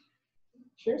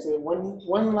 Here's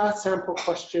one last sample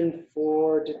question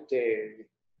for today.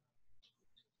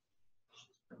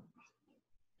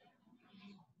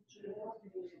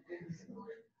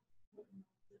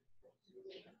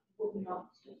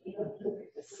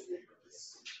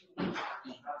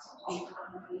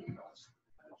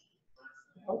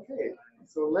 Okay,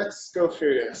 so let's go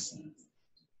through this.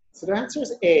 So the answer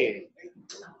is A,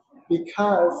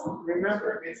 because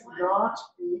remember, it's not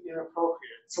the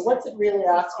inappropriate. So what's it really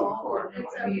asking for?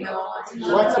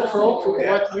 What's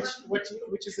appropriate?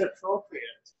 Which is appropriate?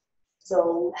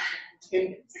 So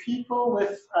in people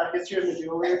with a history of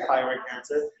medullary thyroid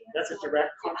cancer, that's a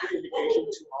direct contraindication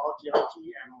to all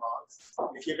GLP analogs.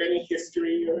 If you have any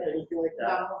history or anything like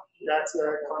that, that's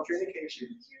a contraindication.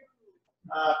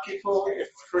 People, if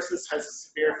the person has a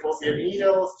severe phobia of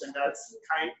needles, then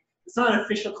it's not an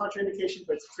official contraindication,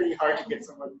 but it's pretty hard to get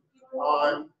someone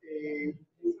on a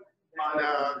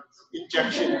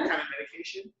injection kind of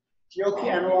medication. GLP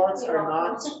analogs are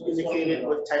not indicated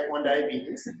with type 1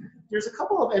 diabetes. There's a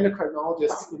couple of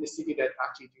endocrinologists in the city that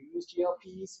actually do use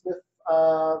GLPs with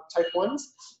type 1s,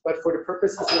 but for the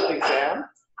purposes of the exam,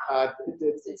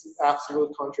 it's an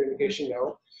absolute contraindication,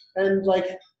 no. And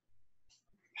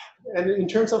in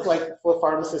terms of like for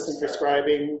pharmacists and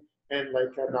prescribing and like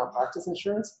malpractice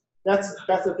insurance, that's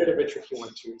a bit of a tricky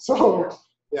one too. So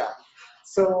yeah,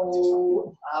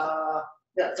 so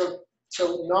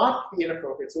so not the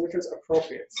inappropriate. So which one's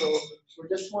appropriate? So for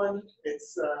this one,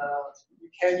 it's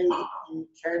you can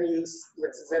use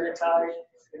lexazenatide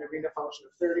in a renal function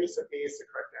of 30. So A is the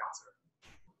correct answer.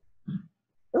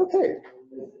 Okay.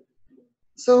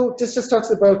 So this just talks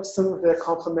about some of the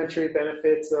complementary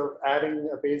benefits of adding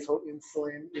a basal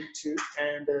insulin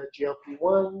and a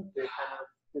GLP-1.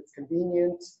 It's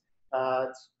convenient.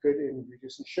 It's good in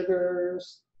reducing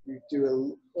sugars. You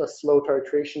do a slow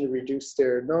titration to reduce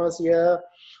their nausea,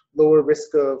 lower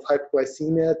risk of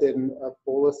hypoglycemia than a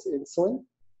bolus insulin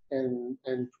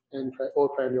or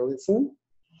prandial insulin.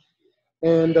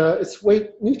 And it's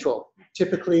weight neutral.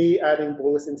 Typically, adding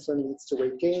bolus insulin leads to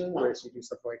weight gain, whereas you do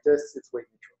something like this, it's weight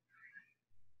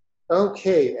neutral.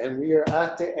 Okay, and we are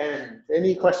at the end.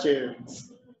 Any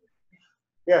questions?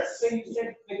 Yes. So you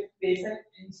said with basal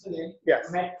insulin,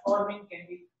 Yes. metformin can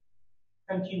be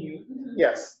continued.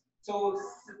 Yes. So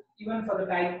even for the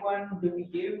type 1, do we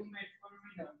give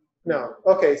metformin? No.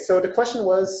 Okay. So the question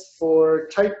was for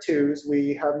type 2s,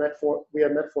 we have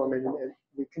metformin, and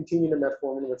we continue to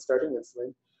metformin with starting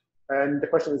insulin. And the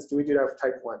question is, do we do that with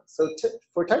type 1? So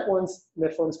for type 1s,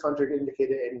 metformin is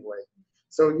contraindicated anyway.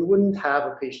 So you wouldn't have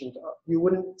a patient, you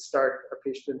wouldn't start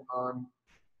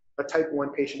a type 1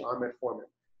 patient on metformin.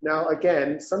 Now,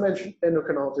 again, some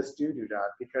endocrinologists do that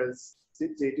because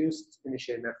they do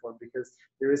initiate metformin because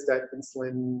there is that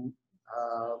insulin,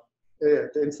 the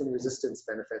insulin resistance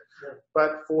benefit. Yeah.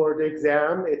 But for the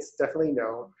exam, it's definitely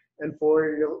no. And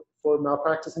for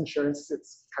malpractice insurance,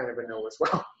 it's kind of a no as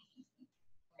well.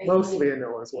 Mostly a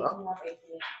no as well.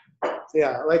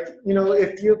 Yeah, like, you know,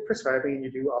 if you're prescribing and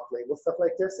you do off-label stuff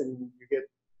like this and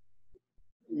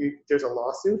there's a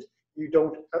lawsuit, you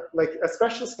don't, like, a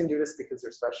specialist can do this because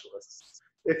they're specialists.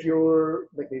 If you're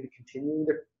like maybe continuing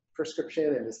the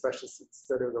prescription and the specialist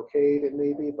said it was okay, then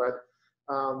maybe, but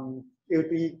it would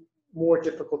be more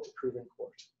difficult to prove in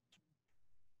court.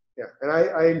 Yeah, and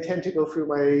I intend to go through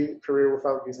my career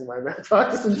without using my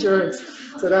malpractice insurance.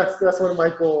 So that's one of my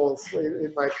goals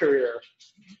in my career.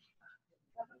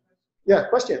 Yeah,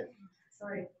 question?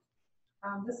 Sorry.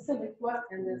 This is a liquid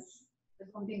and this the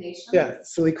combination. Yeah,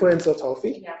 Siliqua and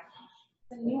Zoltolfi. Yeah.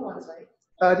 The new ones, right?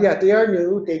 Yeah, they are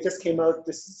new. They just came out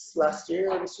this year.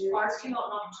 Ours came out in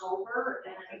October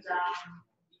and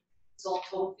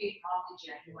Zoltolfi probably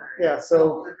January. Yeah,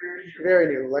 so we're very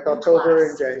new, like October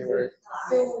and January.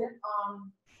 So,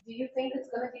 do you think it's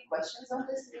gonna be questions on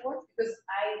this report? Because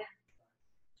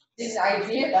this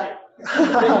idea that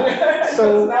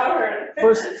So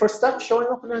for stuff showing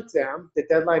up in an exam, the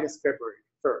deadline is February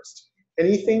 1st.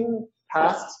 Anything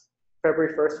past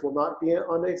February 1st will not be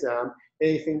on the exam.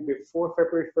 Anything before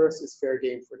February 1st is fair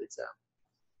game for the exam.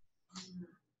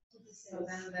 So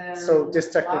then So this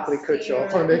technically could show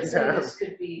up on the exam. This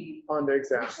could be, On the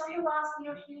exam. Which one you last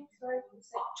year, please? Sorry, you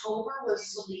said October was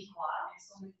Siliqua,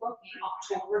 in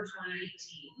October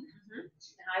 2018. And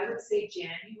I would say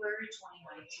January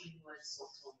 2019 was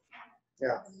Zoltolfi.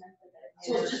 Yeah.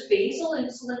 So it's just basal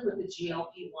insulin with the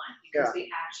GLP-1 because Yeah. they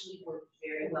actually work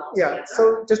very well Yeah, together.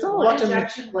 so there's not a lot One to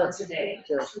injection once a day,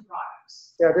 Yeah. 2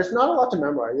 products. Yeah, there's not a lot to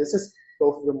memorize. It's just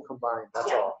both of them combined.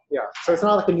 That's all. Yeah. So it's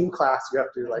not like a new class you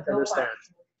have to like No understand.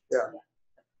 question.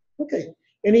 Yeah. Okay.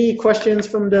 Any questions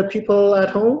from the people at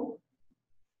home?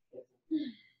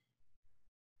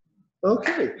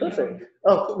 Okay, perfect.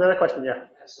 Oh, another question. Yeah.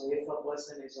 So if a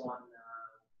person is on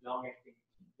long-acting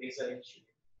basal insulin,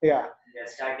 Yeah. they're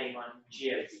starting on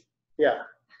GLP, Yeah.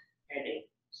 headache.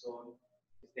 So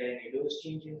is there any dose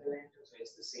change in the length, so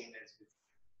it's the same as with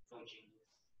no changes?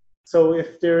 So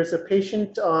if there's a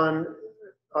patient on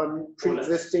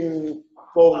pre-existing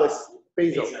bolus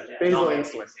basal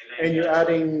insulin, and you're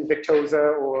adding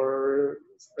Victoza or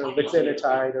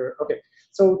Vixenatide or, okay.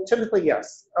 So typically,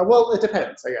 yes. Well, it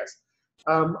depends, I guess.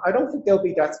 I don't think they'll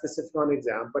be that specific on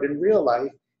exam, but in real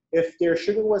life, if their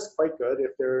sugar was quite good,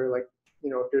 if they're like, you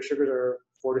know, if their sugars are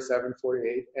 4 to 7, 4 to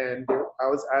 8, and I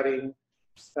was adding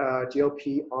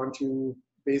GLP onto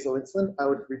basal insulin, I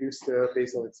would reduce the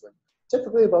basal insulin.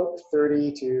 Typically about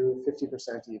 30 to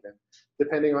 50% even,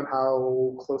 depending on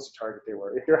how close to target they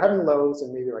were. If you're having lows,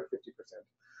 then maybe like 50%.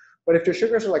 But if their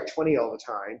sugars are like 20 all the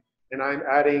time, and I'm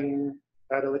adding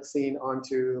Adalimumab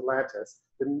onto Lantus,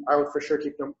 then I would for sure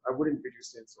keep them, I wouldn't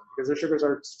reduce the insulin because their sugars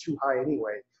are too high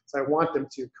anyway. So I want them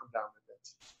to come down a bit.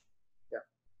 Yeah.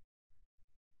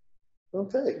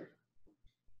 Okay.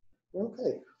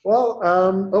 Okay. Well,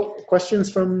 oh, questions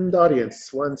from the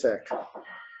audience. One sec.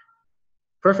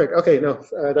 Perfect. Okay. No,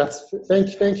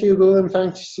 thank you, Gul, and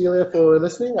thanks, Celia, for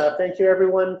listening. Thank you,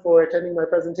 everyone, for attending my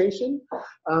presentation.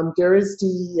 There is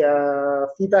the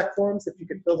feedback forms. If you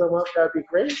could fill them out, that'd be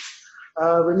great.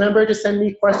 Remember to send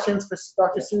me questions for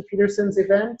Dr. Sue Peterson's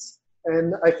event,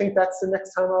 and I think that's the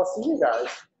next time I'll see you guys.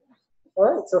 All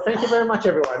right. So thank you very much,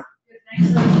 everyone.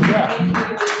 Thanks. Yeah.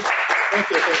 Thank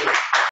you.